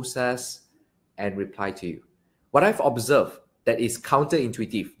person process and reply to you. What I've observed that is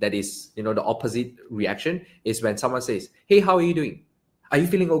counterintuitive, that is, the opposite reaction, is when someone says, hey, how are you doing? Are you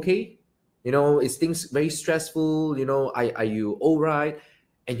feeling okay? Is things very stressful? Are you all right?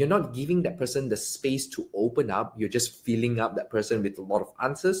 And you're not giving that person the space to open up. You're just filling up that person with a lot of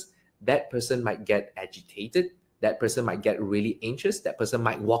answers. that person might get agitated, that person might get really anxious, that person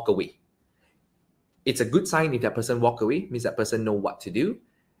might walk away. It's a good sign if that person walk away, means that person know what to do.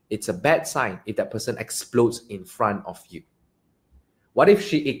 It's a bad sign if that person explodes in front of you. What if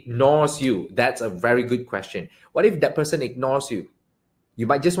she ignores you? That's a very good question. What if that person ignores you? You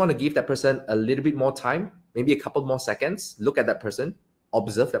might just want to give that person a little bit more time, maybe a couple more seconds, look at that person,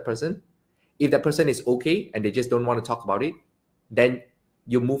 observe that person. If that person is okay and they just don't want to talk about it, then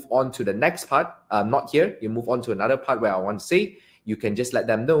you move on to the next part. Not here, you move on to another part where I want to say, you can just let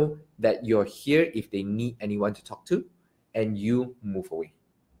them know that you're here if they need anyone to talk to, and you move away.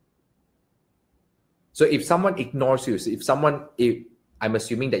 So if someone ignores you, if I'm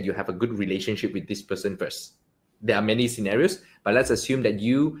assuming that you have a good relationship with this person first. There are many scenarios, but let's assume that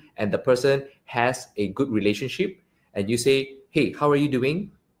you and the person has a good relationship, and you say, hey, how are you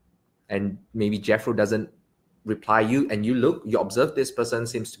doing? And maybe Jeffro doesn't reply you, and you observe this person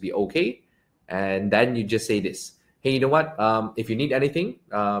seems to be okay. And then you just say this, hey, you know what? If you need anything,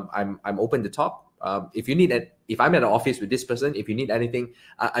 I'm open to talk. If I'm at the office with this person, if you need anything,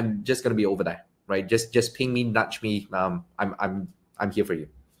 I'm just gonna be over there, right? Just ping me, nudge me. I'm here for you,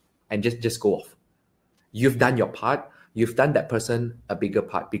 and just go off. You've done your part. You've done that person a bigger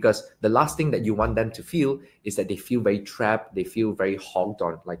part, because the last thing that you want them to feel is that they feel very trapped. They feel very hogged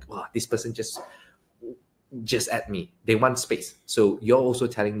on, like, wow, this person just at me. They want space. So you're also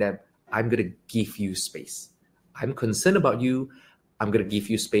telling them, I'm going to give you space. I'm concerned about you. I'm going to give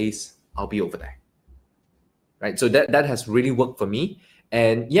you space. I'll be over there. Right? So that has really worked for me.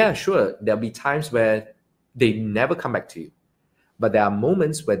 And yeah, sure, there'll be times where they never come back to you. But there are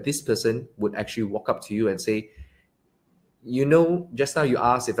moments where this person would actually walk up to you and say, you know, just now you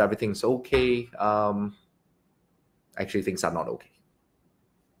asked if everything's okay. Actually, things are not okay.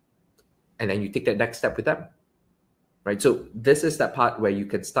 And then you take that next step with them, right? So this is that part where you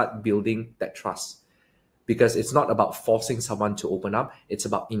can start building that trust, because it's not about forcing someone to open up. It's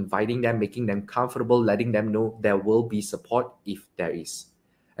about inviting them, making them comfortable, letting them know there will be support if there is.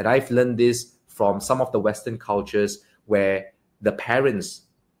 And I've learned this from some of the Western cultures where the parents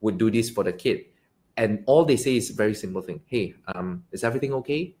would do this for the kid. And all they say is a very simple thing. Hey, is everything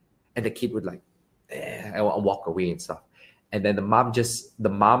okay? And the kid would like, I'll walk away and stuff. And then the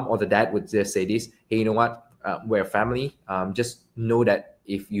mom or the dad would just say this, hey, you know what? We're a family. Just know that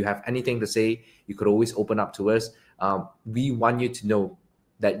if you have anything to say, you could always open up to us. We want you to know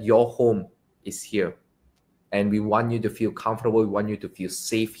that your home is here. And we want you to feel comfortable. We want you to feel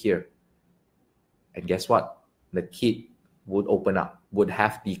safe here. And guess what? The kid would open up, would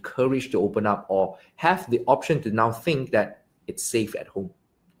have the courage to open up, or have the option to now think that it's safe at home,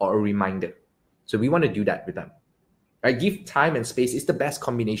 or a reminder. So we want to do that with them. Right? Give time and space is the best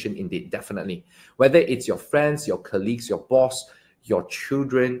combination indeed, definitely. Whether it's your friends, your colleagues, your boss, your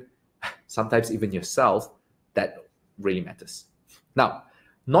children, sometimes even yourself, that really matters. Now,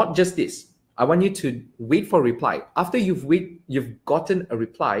 not just this. I want you to wait for a reply. After you've gotten a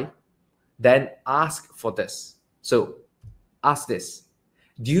reply, then ask for this. So ask this.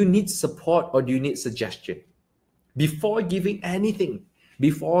 Do you need support or do you need suggestion? Before giving anything,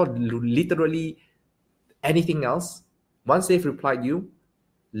 before literally anything else, once they've replied you,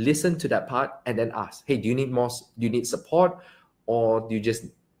 listen to that part and then ask, hey, do you need support, or do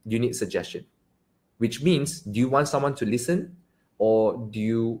you need suggestion? Which means, do you want someone to listen, or do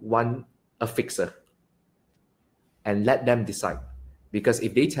you want a fixer? And let them decide. Because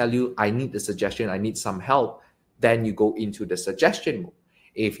if they tell you, I need the suggestion, I need some help, then you go into the suggestion mode.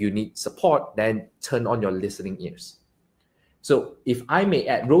 If you need support, then turn on your listening ears. So if I may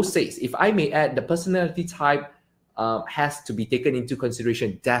add, Rose says, if I may add, the personality type has to be taken into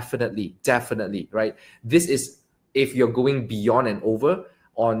consideration. Definitely, right? This is if you're going beyond and over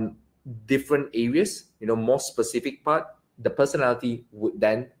on different areas, more specific part, the personality would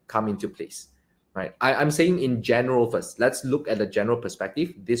then come into place, right? I'm saying in general first. Let's look at the general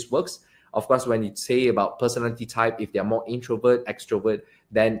perspective. This works. Of course, when you say about personality type, if they're more introvert, extrovert,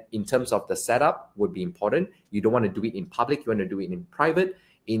 then in terms of the setup would be important. You don't want to do it in public. You want to do it in private.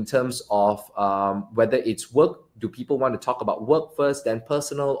 In terms of whether it's work, do people want to talk about work first, then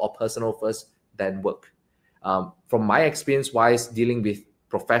personal, or personal first, then work? From my experience wise, dealing with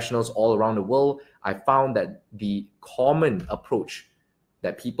professionals all around the world, I found that the common approach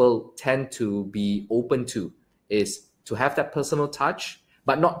that people tend to be open to is to have that personal touch,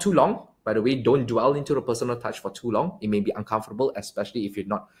 but not too long. By the way, don't dwell into the personal touch for too long. It may be uncomfortable, especially if you're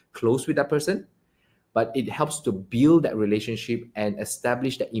not close with that person. But it helps to build that relationship and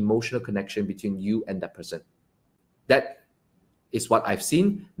establish that emotional connection between you and that person. That is what I've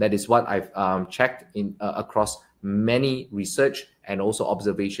seen. That is what I've checked in across many research and also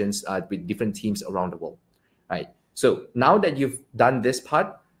observations with different teams around the world, right? So now that you've done this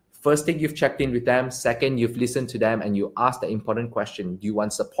part, first thing, you've checked in with them. Second, you've listened to them and you ask the important question: do you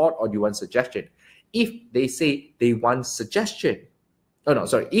want support or do you want suggestion? If they say they want suggestion, oh no,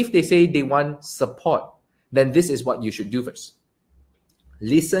 sorry, if they say they want support, then this is what you should do first.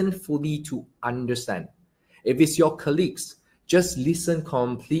 Listen fully to understand. If it's your colleagues, just listen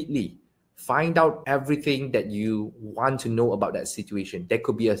completely. Find out everything that you want to know about that situation. There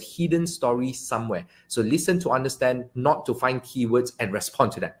could be a hidden story somewhere. So listen to understand, not to find keywords and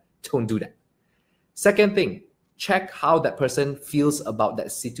respond to that. Don't do that. Second thing, check how that person feels about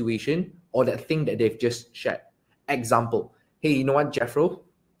that situation or that thing that they've just shared. Example, hey, you know what, Jeffro?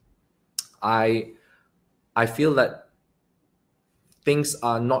 I feel that things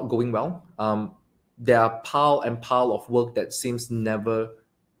are not going well. There are pile and pile of work that seems never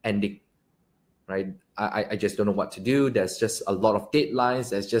ending, right? I just don't know what to do. There's just a lot of deadlines.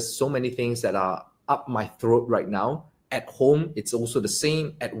 There's just so many things that are up my throat right now. At home, it's also the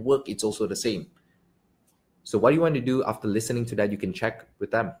same. At work, it's also the same. So what you want to do after listening to that, you can check with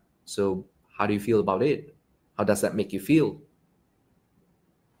them. So how do you feel about it? How does that make you feel?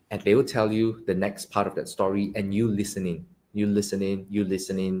 And they will tell you the next part of that story, and you listening,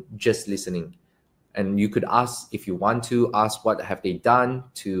 just listening. And you could ask, if you want to, ask what have they done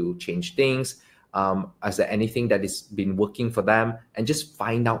to change things? Is there anything that has been working for them? And just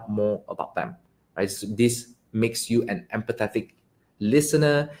find out more about them, right? So this makes you an empathetic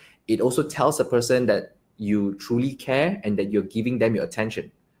listener. It also tells a person that you truly care and that you're giving them your attention.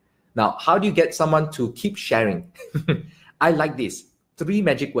 Now, how do you get someone to keep sharing? I like this. 3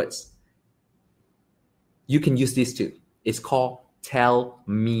 magic words. You can use this too. It's called tell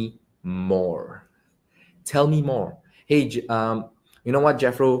me more. Tell me more. Hey, you know what,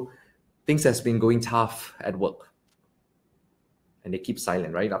 Jeffro? Things has been going tough at work. And they keep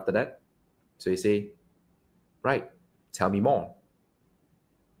silent, right, after that? So you say, right, tell me more.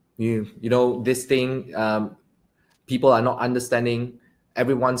 You know, this thing, people are not understanding.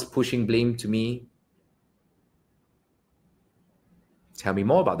 Everyone's pushing blame to me. Tell me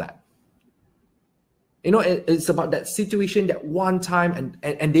more about that. You know, it's about that situation, that one time,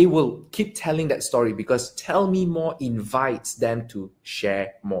 and they will keep telling that story, because tell me more invites them to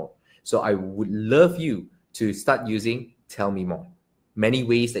share more. So I would love you to start using tell me more. Many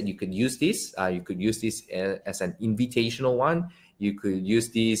ways that you could use this. You could use this as an invitational one. You could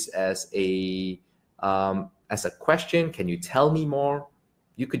use this as a question. Can you tell me more?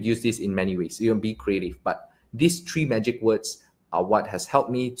 You could use this in many ways. You can be creative, but these 3 magic words are what has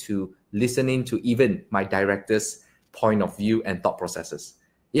helped me to listening to even my director's point of view and thought processes.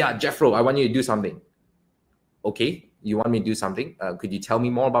 Yeah, Jeffro, I want you to do something. Okay, you want me to do something? Could you tell me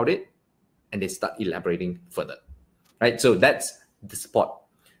more about it? And they start elaborating further, right? So that's the spot.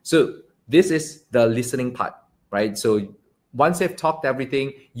 So this is the listening part, right? So once they've talked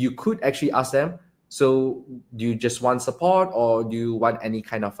everything, you could actually ask them, so do you just want support or do you want any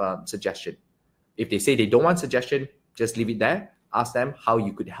kind of suggestion? If they say they don't want suggestion, just leave it there. Ask them how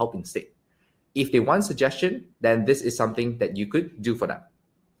you could help instead. If they want suggestion, then this is something that you could do for them.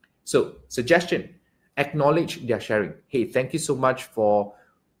 So suggestion, acknowledge their sharing. Hey, thank you so much for,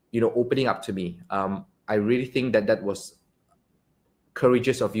 opening up to me. I really think that was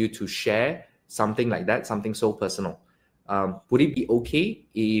courageous of you to share something like that, something so personal. Would it be okay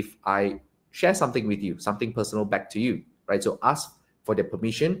if I share something with you, something personal back to you, right? So ask for their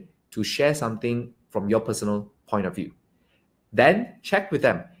permission to share something from your personal point of view. Then check with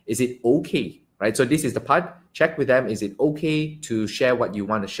them. Is it okay, right? So this is the part. Check with them. Is it okay to share what you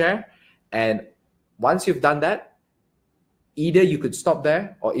want to share? And once you've done that, either you could stop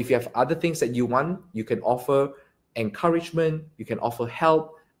there, or if you have other things that you want, you can offer encouragement, you can offer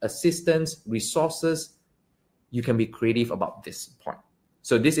help, assistance, resources. You can be creative about this point.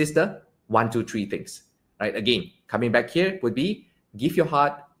 So this is the 1, 2, 3 things, right? Again, coming back here would be give your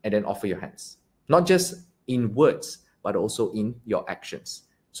heart and then offer your hands. Not just in words, but also in your actions,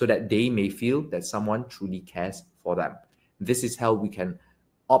 so that they may feel that someone truly cares for them. This is how we can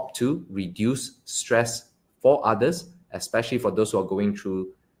opt to reduce stress for others, especially for those who are going through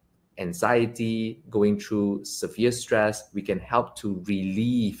anxiety, going through severe stress. We can help to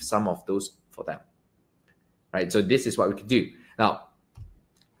relieve some of those for them, right? So this is what we can do. Now,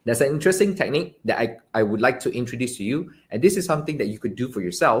 there's an interesting technique that I would like to introduce to you, and this is something that you could do for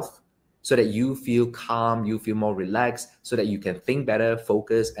yourself, so that you feel calm, you feel more relaxed, so that you can think better,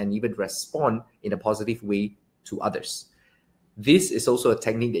 focus, and even respond in a positive way to others. This is also a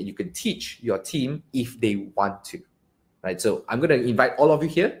technique that you can teach your team if they want to, right? So I'm going to invite all of you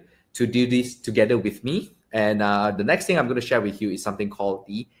here to do this together with me. And the next thing I'm going to share with you is something called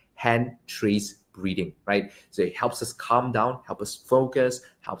the hand trace breathing, right? So it helps us calm down, help us focus,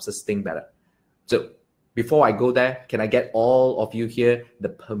 helps us think better. So before I go there, can I get all of you here the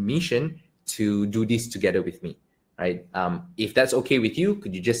permission to do this together with me, right? If that's okay with you,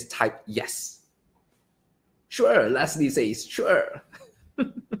 could you just type yes? Sure, Leslie says, sure.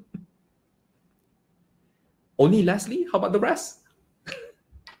 Only Leslie? How about the rest?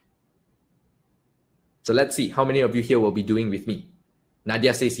 So let's see how many of you here will be doing with me.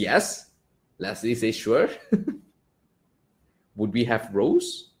 Nadia says yes. Leslie says sure. Would we have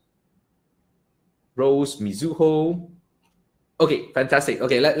Rose? Rose, Mizuho. Okay, fantastic.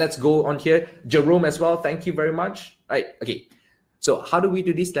 Okay, let's go on here. Jerome as well, thank you very much. All right, okay. So how do we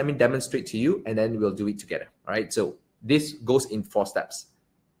do this? Let me demonstrate to you and then we'll do it together. All right, so this goes in 4 steps.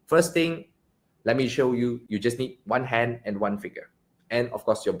 First thing, let me show you, you just need one hand and one finger. And of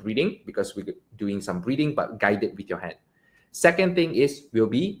course, you're breathing because we're doing some breathing, but guided with your hand. Second thing is we'll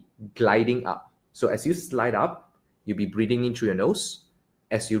be gliding up. So as you slide up, you'll be breathing in through your nose.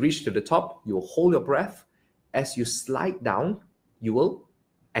 As you reach to the top, you will hold your breath. As you slide down, you will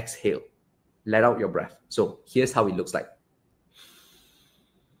exhale, let out your breath. So here's how it looks like.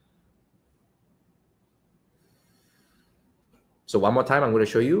 So one more time, I'm going to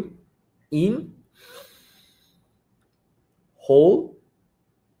show you. In, hold,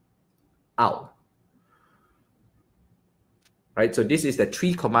 out. Right, so this is the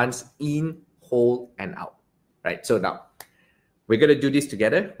 3 commands: in, hold, and out. Right, so now we're going to do this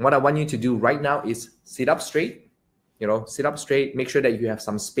together. What I want you to do right now is sit up straight. Sit up straight. Make sure that you have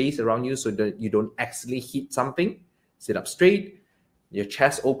some space around you so that you don't accidentally hit something. Sit up straight. Your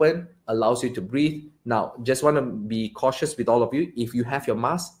chest open, allows you to breathe. Now, just want to be cautious with all of you. If you have your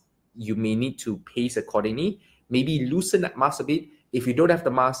mask, you may need to pace accordingly. Maybe loosen that mask a bit. If you don't have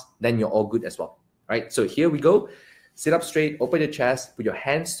the mask, then you're all good as well. All right, so here we go. Sit up straight, open your chest, put your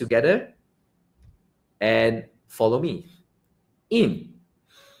hands together, and follow me. In,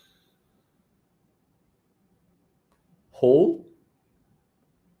 hold,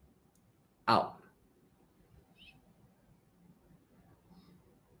 out.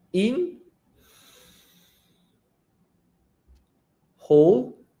 In,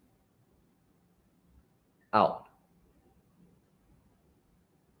 hold, out.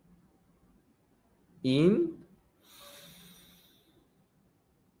 In,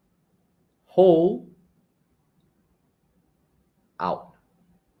 hold, out.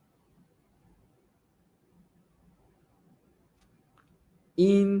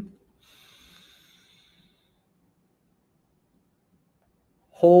 In,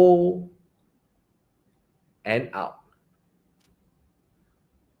 hold, and out.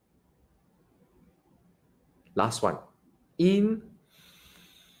 Last one. In,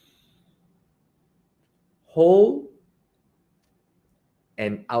 hold,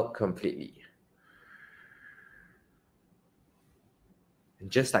 and out completely.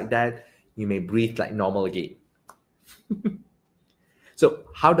 And just like that, you may breathe like normal again. So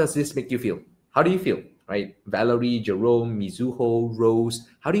how does this make you feel? How do you feel, right? Valerie, Jerome, Mizuho, Rose,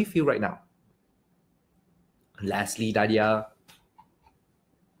 how do you feel right now? Leslie, Dadia.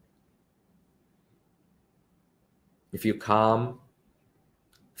 You feel calm,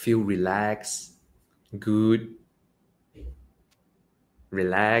 feel relaxed, good,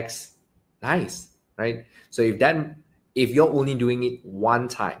 relaxed, nice, right? So if you're only doing it one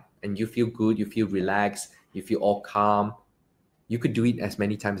time and you feel good, you feel relaxed, you feel all calm, you could do it as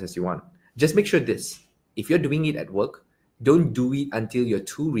many times as you want. Just make sure this, if you're doing it at work, don't do it until you're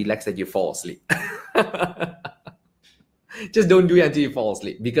too relaxed that you fall asleep. Just don't do it until you fall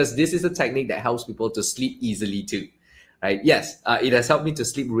asleep, because this is a technique that helps people to sleep easily too, right? Yes, it has helped me to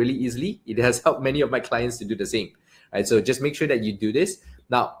sleep really easily. It has helped many of my clients to do the same, right? So just make sure that you do this.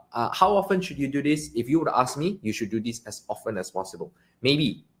 Now, how often should you do this? If you would ask me, you should do this as often as possible.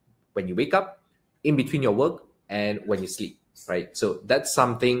 Maybe when you wake up, in between your work, and when you sleep, right? So that's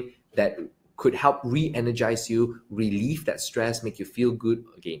something that could help re-energize you, relieve that stress, make you feel good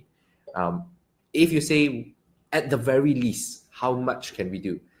again. If you say, at the very least, how much can we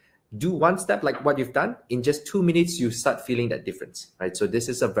do? Do one step like what you've done. In just 2 minutes, you start feeling that difference, right? So this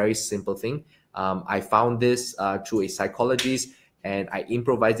is a very simple thing. I found this through a psychologist, and I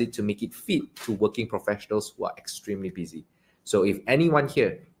improvised it to make it fit to working professionals who are extremely busy. So if anyone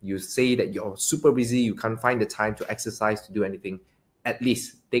here, you say that you're super busy, you can't find the time to exercise, to do anything, at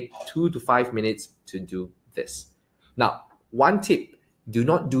least take 2 to 5 minutes to do this. Now, one tip, do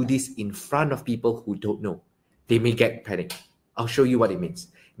not do this in front of people who don't know. They may get panic. I'll show you what it means.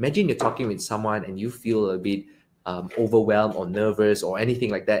 Imagine you're talking with someone and you feel a bit overwhelmed or nervous or anything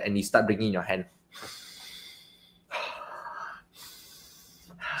like that, and you start bringing your hand.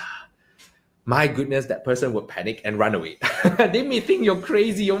 my goodness, that person would panic and run away. They may think you're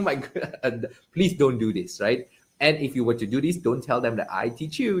crazy. Oh my God. Please don't do this, right? And if you were to do this, don't tell them that I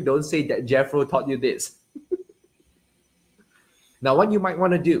teach you. Don't say that Jeffro taught you this. Now, what you might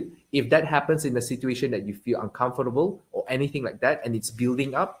want to do, if that happens in a situation that you feel uncomfortable or anything like that, and it's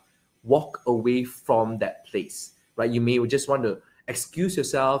building up, walk away from that place, right? You may just want to excuse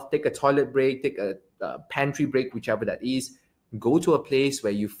yourself, take a toilet break, take a pantry break, whichever that is. Go to a place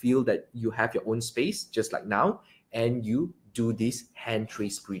where you feel that you have your own space, just like now, and you do this hand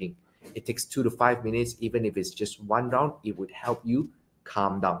trace breathing. It takes 2 to 5 minutes. Even if it's just one round, it would help you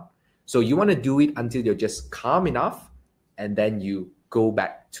calm down. So you want to do it until you're just calm enough, and then you go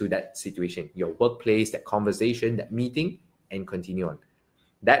back to that situation, your workplace, that conversation, that meeting, and continue on.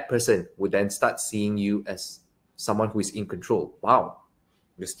 That person would then start seeing you as someone who is in control. Wow,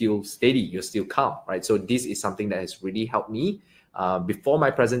 you're still steady, you're still calm, right? So this is something that has really helped me before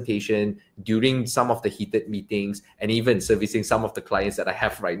my presentation, during some of the heated meetings, and even servicing some of the clients that I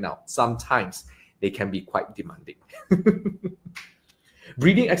have right now. Sometimes they can be quite demanding.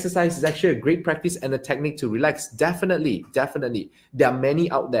 Breathing exercise is actually a great practice and a technique to relax. Definitely, definitely. There are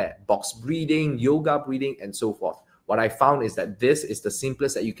many out there, box breathing, yoga breathing, and so forth. What I found is that this is the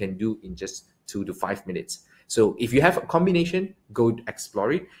simplest that you can do in just 2 to 5 minutes. So if you have a combination, go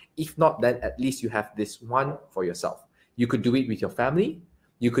explore it. If not, then at least you have this one for yourself. You could do it with your family.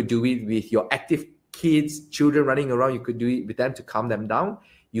 You could do it with your active kids, children running around. You could do it with them to calm them down.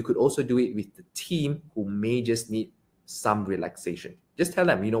 You could also do it with the team who may just need some relaxation. Just tell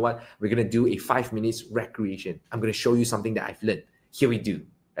them, you know what, we're going to do a 5 minutes recreation. I'm going to show you something that I've learned. Here we do.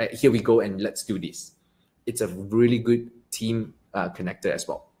 Here we go, and let's do this. It's a really good team connector as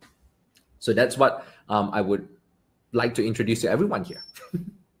well. So that's what I would like to introduce to everyone here.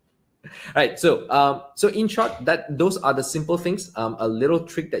 All right. So in short, those are the simple things. A little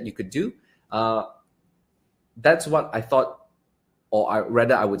trick that you could do. That's what I thought, or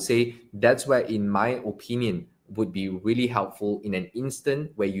rather, I would say that's where, in my opinion, would be really helpful in an instant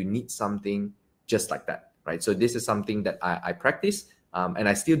where you need something just like that, right? So this is something that I practice, and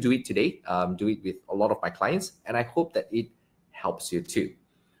I still do it today, do it with a lot of my clients, and I hope that it helps you too.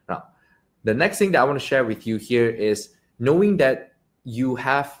 Now, the next thing that I want to share with you here is knowing that you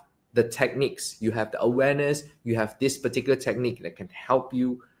have the techniques, you have the awareness, you have this particular technique that can help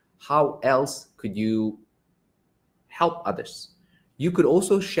you. How else could you help others? You could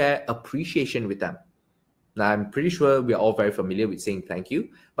also share appreciation with them. Now, I'm pretty sure we're all very familiar with saying thank you,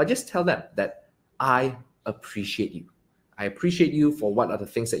 but just tell them that I appreciate you. I appreciate you for what are the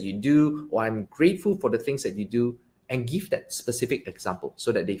things that you do, or I'm grateful for the things that you do, and give that specific example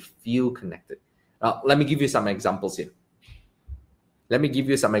so that they feel connected. Let me give you some examples here. Let me give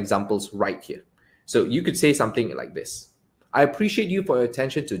you some examples right here. So you could say something like this. I appreciate you for your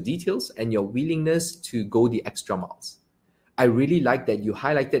attention to details and your willingness to go the extra miles. I really like that you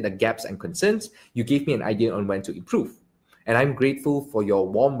highlighted the gaps and concerns. You gave me an idea on when to improve. And I'm grateful for your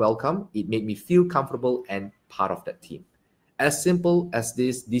warm welcome. It made me feel comfortable and part of that team. As simple as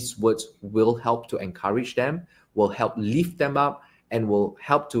this, these words will help to encourage them, will help lift them up, and will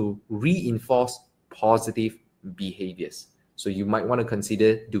help to reinforce positive behaviors. So you might want to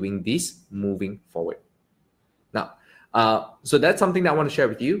consider doing this moving forward. Now, so that's something that I want to share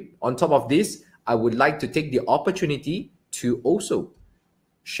with you. On top of this, I would like to take the opportunity to also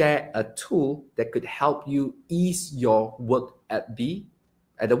share a tool that could help you ease your work at the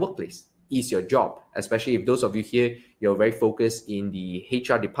workplace, ease your job, especially if those of you here, you're very focused in the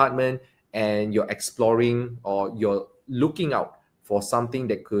HR department and you're exploring or you're looking out for something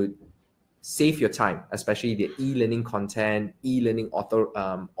that could save your time, especially the e-learning content, e-learning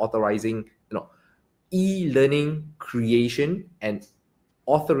authorizing, e-learning creation and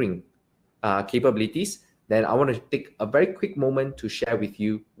authoring capabilities. Then I want to take a very quick moment to share with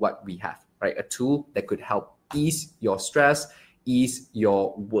you what we have, right? A tool that could help ease your stress, ease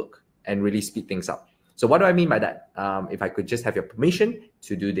your work, and really speed things up. So what do I mean by that? If I could just have your permission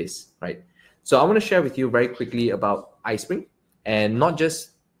to do this, right? So I want to share with you very quickly about iSpring, and not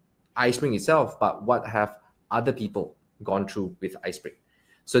just iSpring itself, but what have other people gone through with iSpring.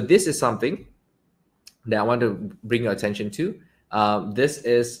 So this is something that I want to bring your attention to. This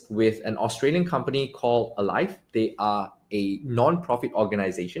is with an Australian company called Alive. They are a non-profit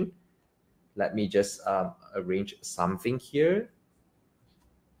organization. Let me just arrange something here.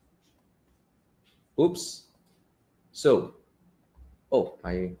 Oops. So,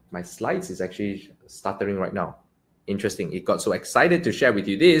 my slides is actually stuttering right now. Interesting. It got so excited to share with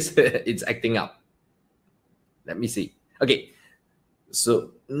you this, it's acting up. Let me see. Okay.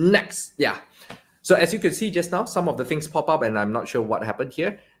 So next, yeah. So as you can see just now, some of the things pop up and I'm not sure what happened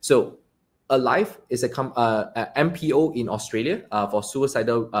here. So Alive is a MPO in Australia for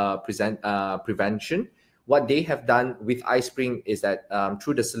suicidal prevention. What they have done with iSpring is that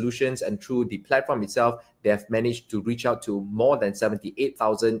through the solutions and through the platform itself, they have managed to reach out to more than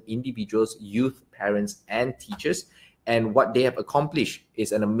 78,000 individuals, youth, parents, and teachers. And what they have accomplished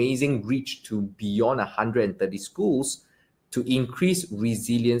is an amazing reach to beyond 130 schools to increase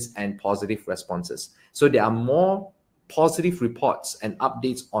resilience and positive responses. So there are more positive reports and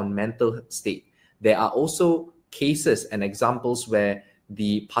updates on mental state. There are also cases and examples where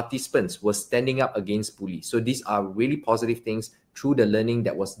the participants were standing up against bullies. So these are really positive things through the learning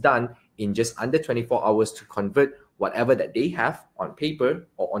that was done in just under 24 hours to convert whatever that they have on paper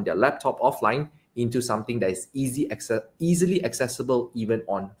or on their laptop offline into something that is easily accessible even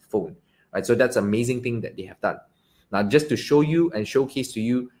on phone. Right? So that's an amazing thing that they have done. Now, just to show you and showcase to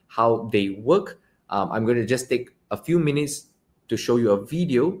you how they work, I'm going to just take a few minutes to show you a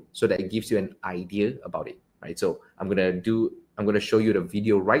video so that it gives you an idea about it. Right? So I'm going to show you the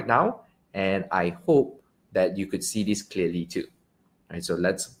video right now, and I hope that you could see this clearly too. All right, so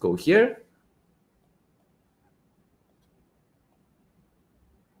let's go here.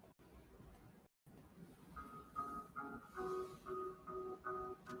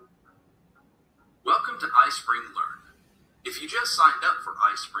 Welcome to iSpring Learn. If you just signed up for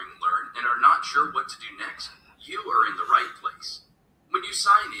iSpring Learn and are not sure what to do next, you are in the right place. When you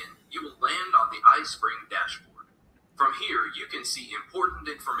sign in, you will land on the iSpring dashboard. From here, you can see important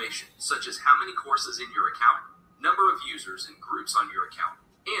information such as how many courses in your account, number of users and groups on your account,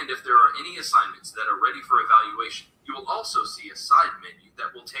 and if there are any assignments that are ready for evaluation. You will also see a side menu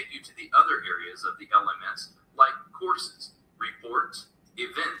that will take you to the other areas of the LMS like courses, reports,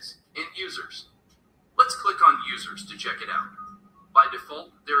 events, and users. Let's click on users to check it out. By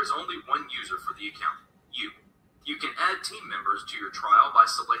default, there is only one user for the account, you. You can add team members to your trial by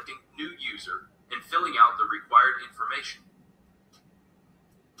selecting New User and filling out the required information.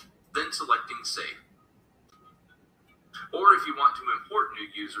 Then selecting Save. Or if you want to import new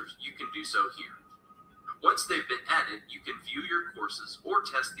users, you can do so here. Once they've been added, you can view your courses or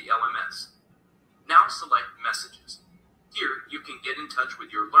test the LMS. Now select Messages. Here, you can get in touch with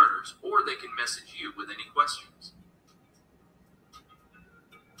your learners, or they can message you with any questions.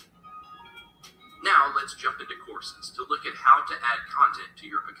 Now let's jump into courses to look at how to add content to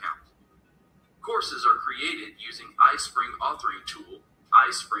your account. Courses are created using iSpring authoring tool,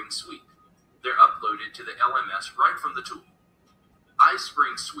 iSpring Suite. They're uploaded to the LMS right from the tool.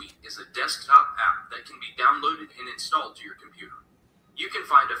 iSpring Suite is a desktop app that can be downloaded and installed to your computer. You can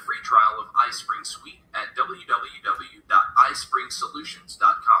find a free trial of iSpring Suite at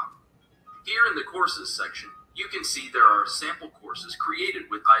www.ispringsolutions.com. Here in the courses section, you can see there are sample courses created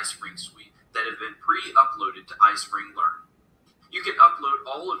with iSpring Suite that have been pre-uploaded to iSpring Learn. You can upload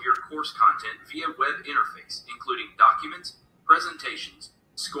all of your course content via web interface, including documents, presentations,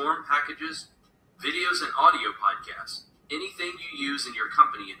 SCORM packages, videos and audio podcasts, anything you use in your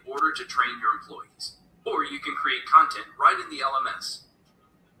company in order to train your employees. Or you can create content right in the LMS.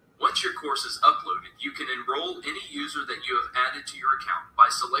 Once your course is uploaded, you can enroll any user that you have added to your account by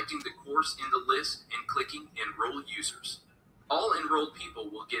selecting the course in the list and clicking Enroll Users. All enrolled people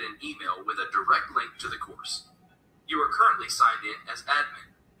will get an email with a direct link to the course. You are currently signed in as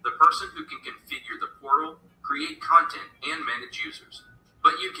admin, the person who can configure the portal, create content, and manage users.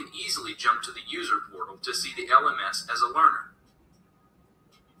 But you can easily jump to the user portal to see the LMS as a learner.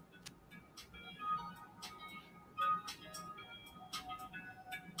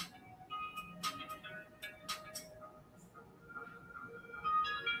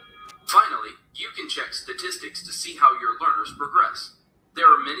 Finally, you can check statistics to see how your learners progress. There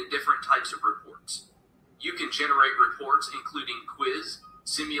are many different types of reports. You can generate reports including quiz,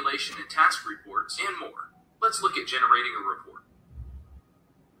 simulation and task reports, and more. Let's look at generating a report.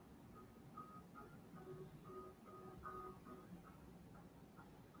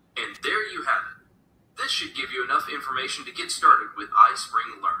 And there you have it. This should give you enough information to get started with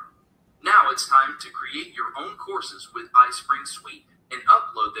iSpring Learn. Now it's time to create your own courses with iSpring Suite and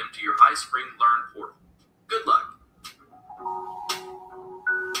upload them to your iSpring Learn portal. Good luck.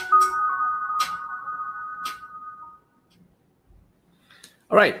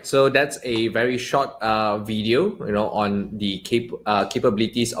 All right, so that's a very short video, on the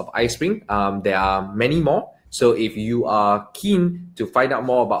capabilities of iSpring. There are many more. So if you are keen to find out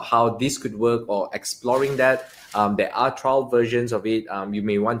more about how this could work or exploring that, there are trial versions of it. You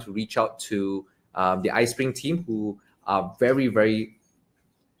may want to reach out to the iSpring team, who are very, very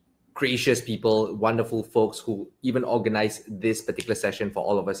gracious people, wonderful folks who even organized this particular session for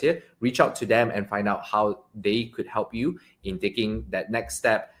all of us here. Reach out to them and find out how they could help you in taking that next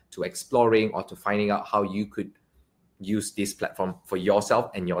step to exploring or to finding out how you could use this platform for yourself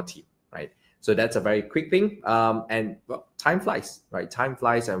and your team, right? So that's a very quick thing. And well, time flies, right? Time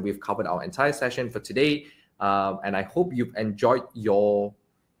flies, and we've covered our entire session for today. And I hope you've enjoyed your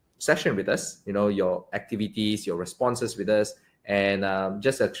session with us, your activities, your responses with us. And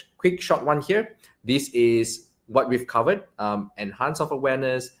just a quick short one here. This is what we've covered, enhance of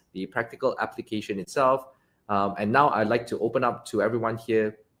awareness, the practical application itself. And now I'd like to open up to everyone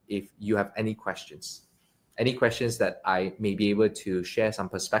here if you have any questions that I may be able to share some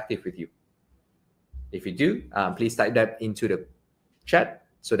perspective with you. If you do, please type that into the chat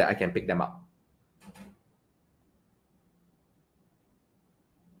so that I can pick them up.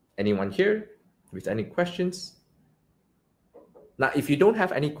 Anyone here with any questions? Now, if you don't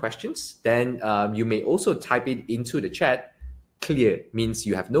have any questions, then you may also type it into the chat. Clear means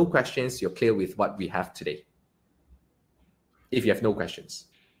you have no questions, you're clear with what we have today. If you have no questions.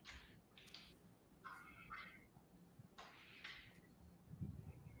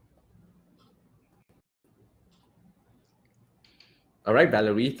 All right,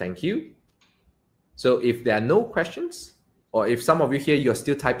 Valerie, thank you. So if there are no questions, or if some of you here, you're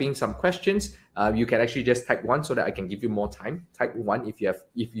still typing some questions, you can actually just type one so that I can give you more time. Type one if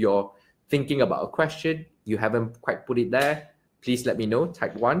you're thinking about a question, you haven't quite put it there, please let me know.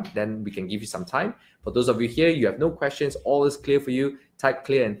 Type one, then we can give you some time. For those of you here, you have no questions, all is clear for you. Type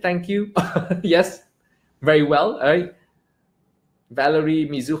clear and thank you. Yes, very well. All right. Valerie,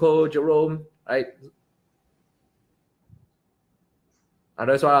 Mizuho, Jerome, all right. And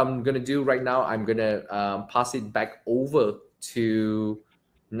that's what I'm going to do right now. I'm going to pass it back over to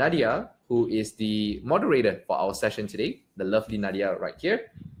Nadia, who is the moderator for our session today. The lovely Nadia right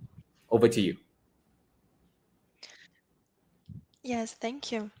here. Over to you. Yes,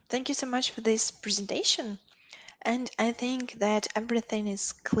 thank you. Thank you so much for this presentation. And I think that everything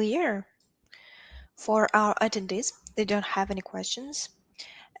is clear for our attendees. They don't have any questions.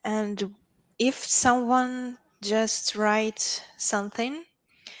 And if someone just writes something,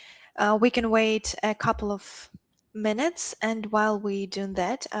 we can wait a couple of minutes. And while we do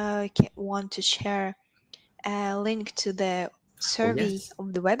that, I want to share a link to the survey yes.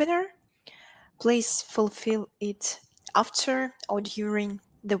 of the webinar. Please fulfill it after or during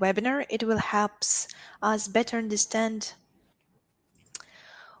the webinar. It will help us better understand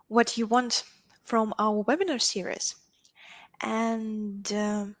what you want from our webinar series. And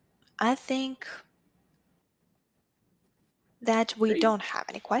I think that we Great. don't have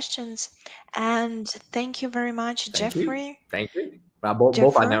any questions. And thank you very much, Thank you. Jeffrey. Thank you. Both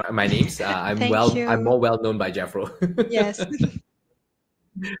Jeffro. are my names. I'm Thank more you. well known by Jeffro. Yes.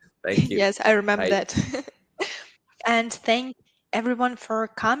 Thank you. Yes, I remember Right. that. And thank everyone for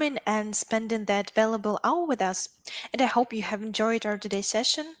coming and spending that valuable hour with us. And I hope you have enjoyed our today's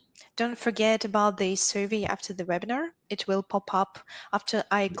session. Don't forget about the survey after the webinar. It will pop up after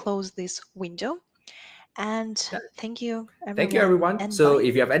I close this window. And thank you, Thank you, everyone. everyone. And So bye.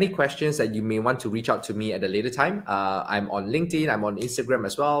 if you have any questions that you may want to reach out to me at a later time, I'm on LinkedIn, I'm on Instagram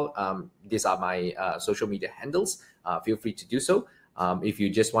as well. These are my social media handles. Feel free to do so. If you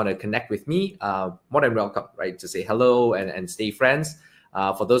just want to connect with me, more than welcome, right? To say hello and stay friends.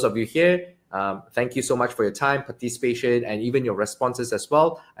 For those of you here, thank you so much for your time, participation, and even your responses as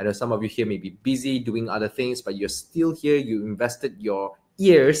well. I know some of you here may be busy doing other things, but you're still here. You invested your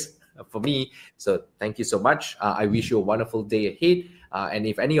ears for me. So thank you so much. I wish you a wonderful day ahead. And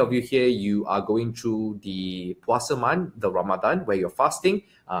if any of you here, you are going through the Puasa month, the Ramadan, where you're fasting,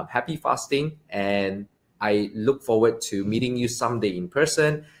 happy fasting. And I look forward to meeting you someday in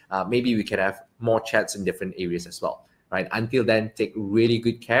person. Maybe we can have more chats in different areas as well, right? Until then, take really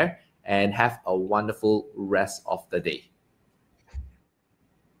good care and have a wonderful rest of the day.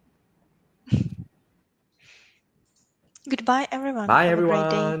 Goodbye, everyone. Bye, Have a great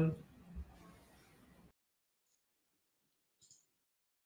day. everyone.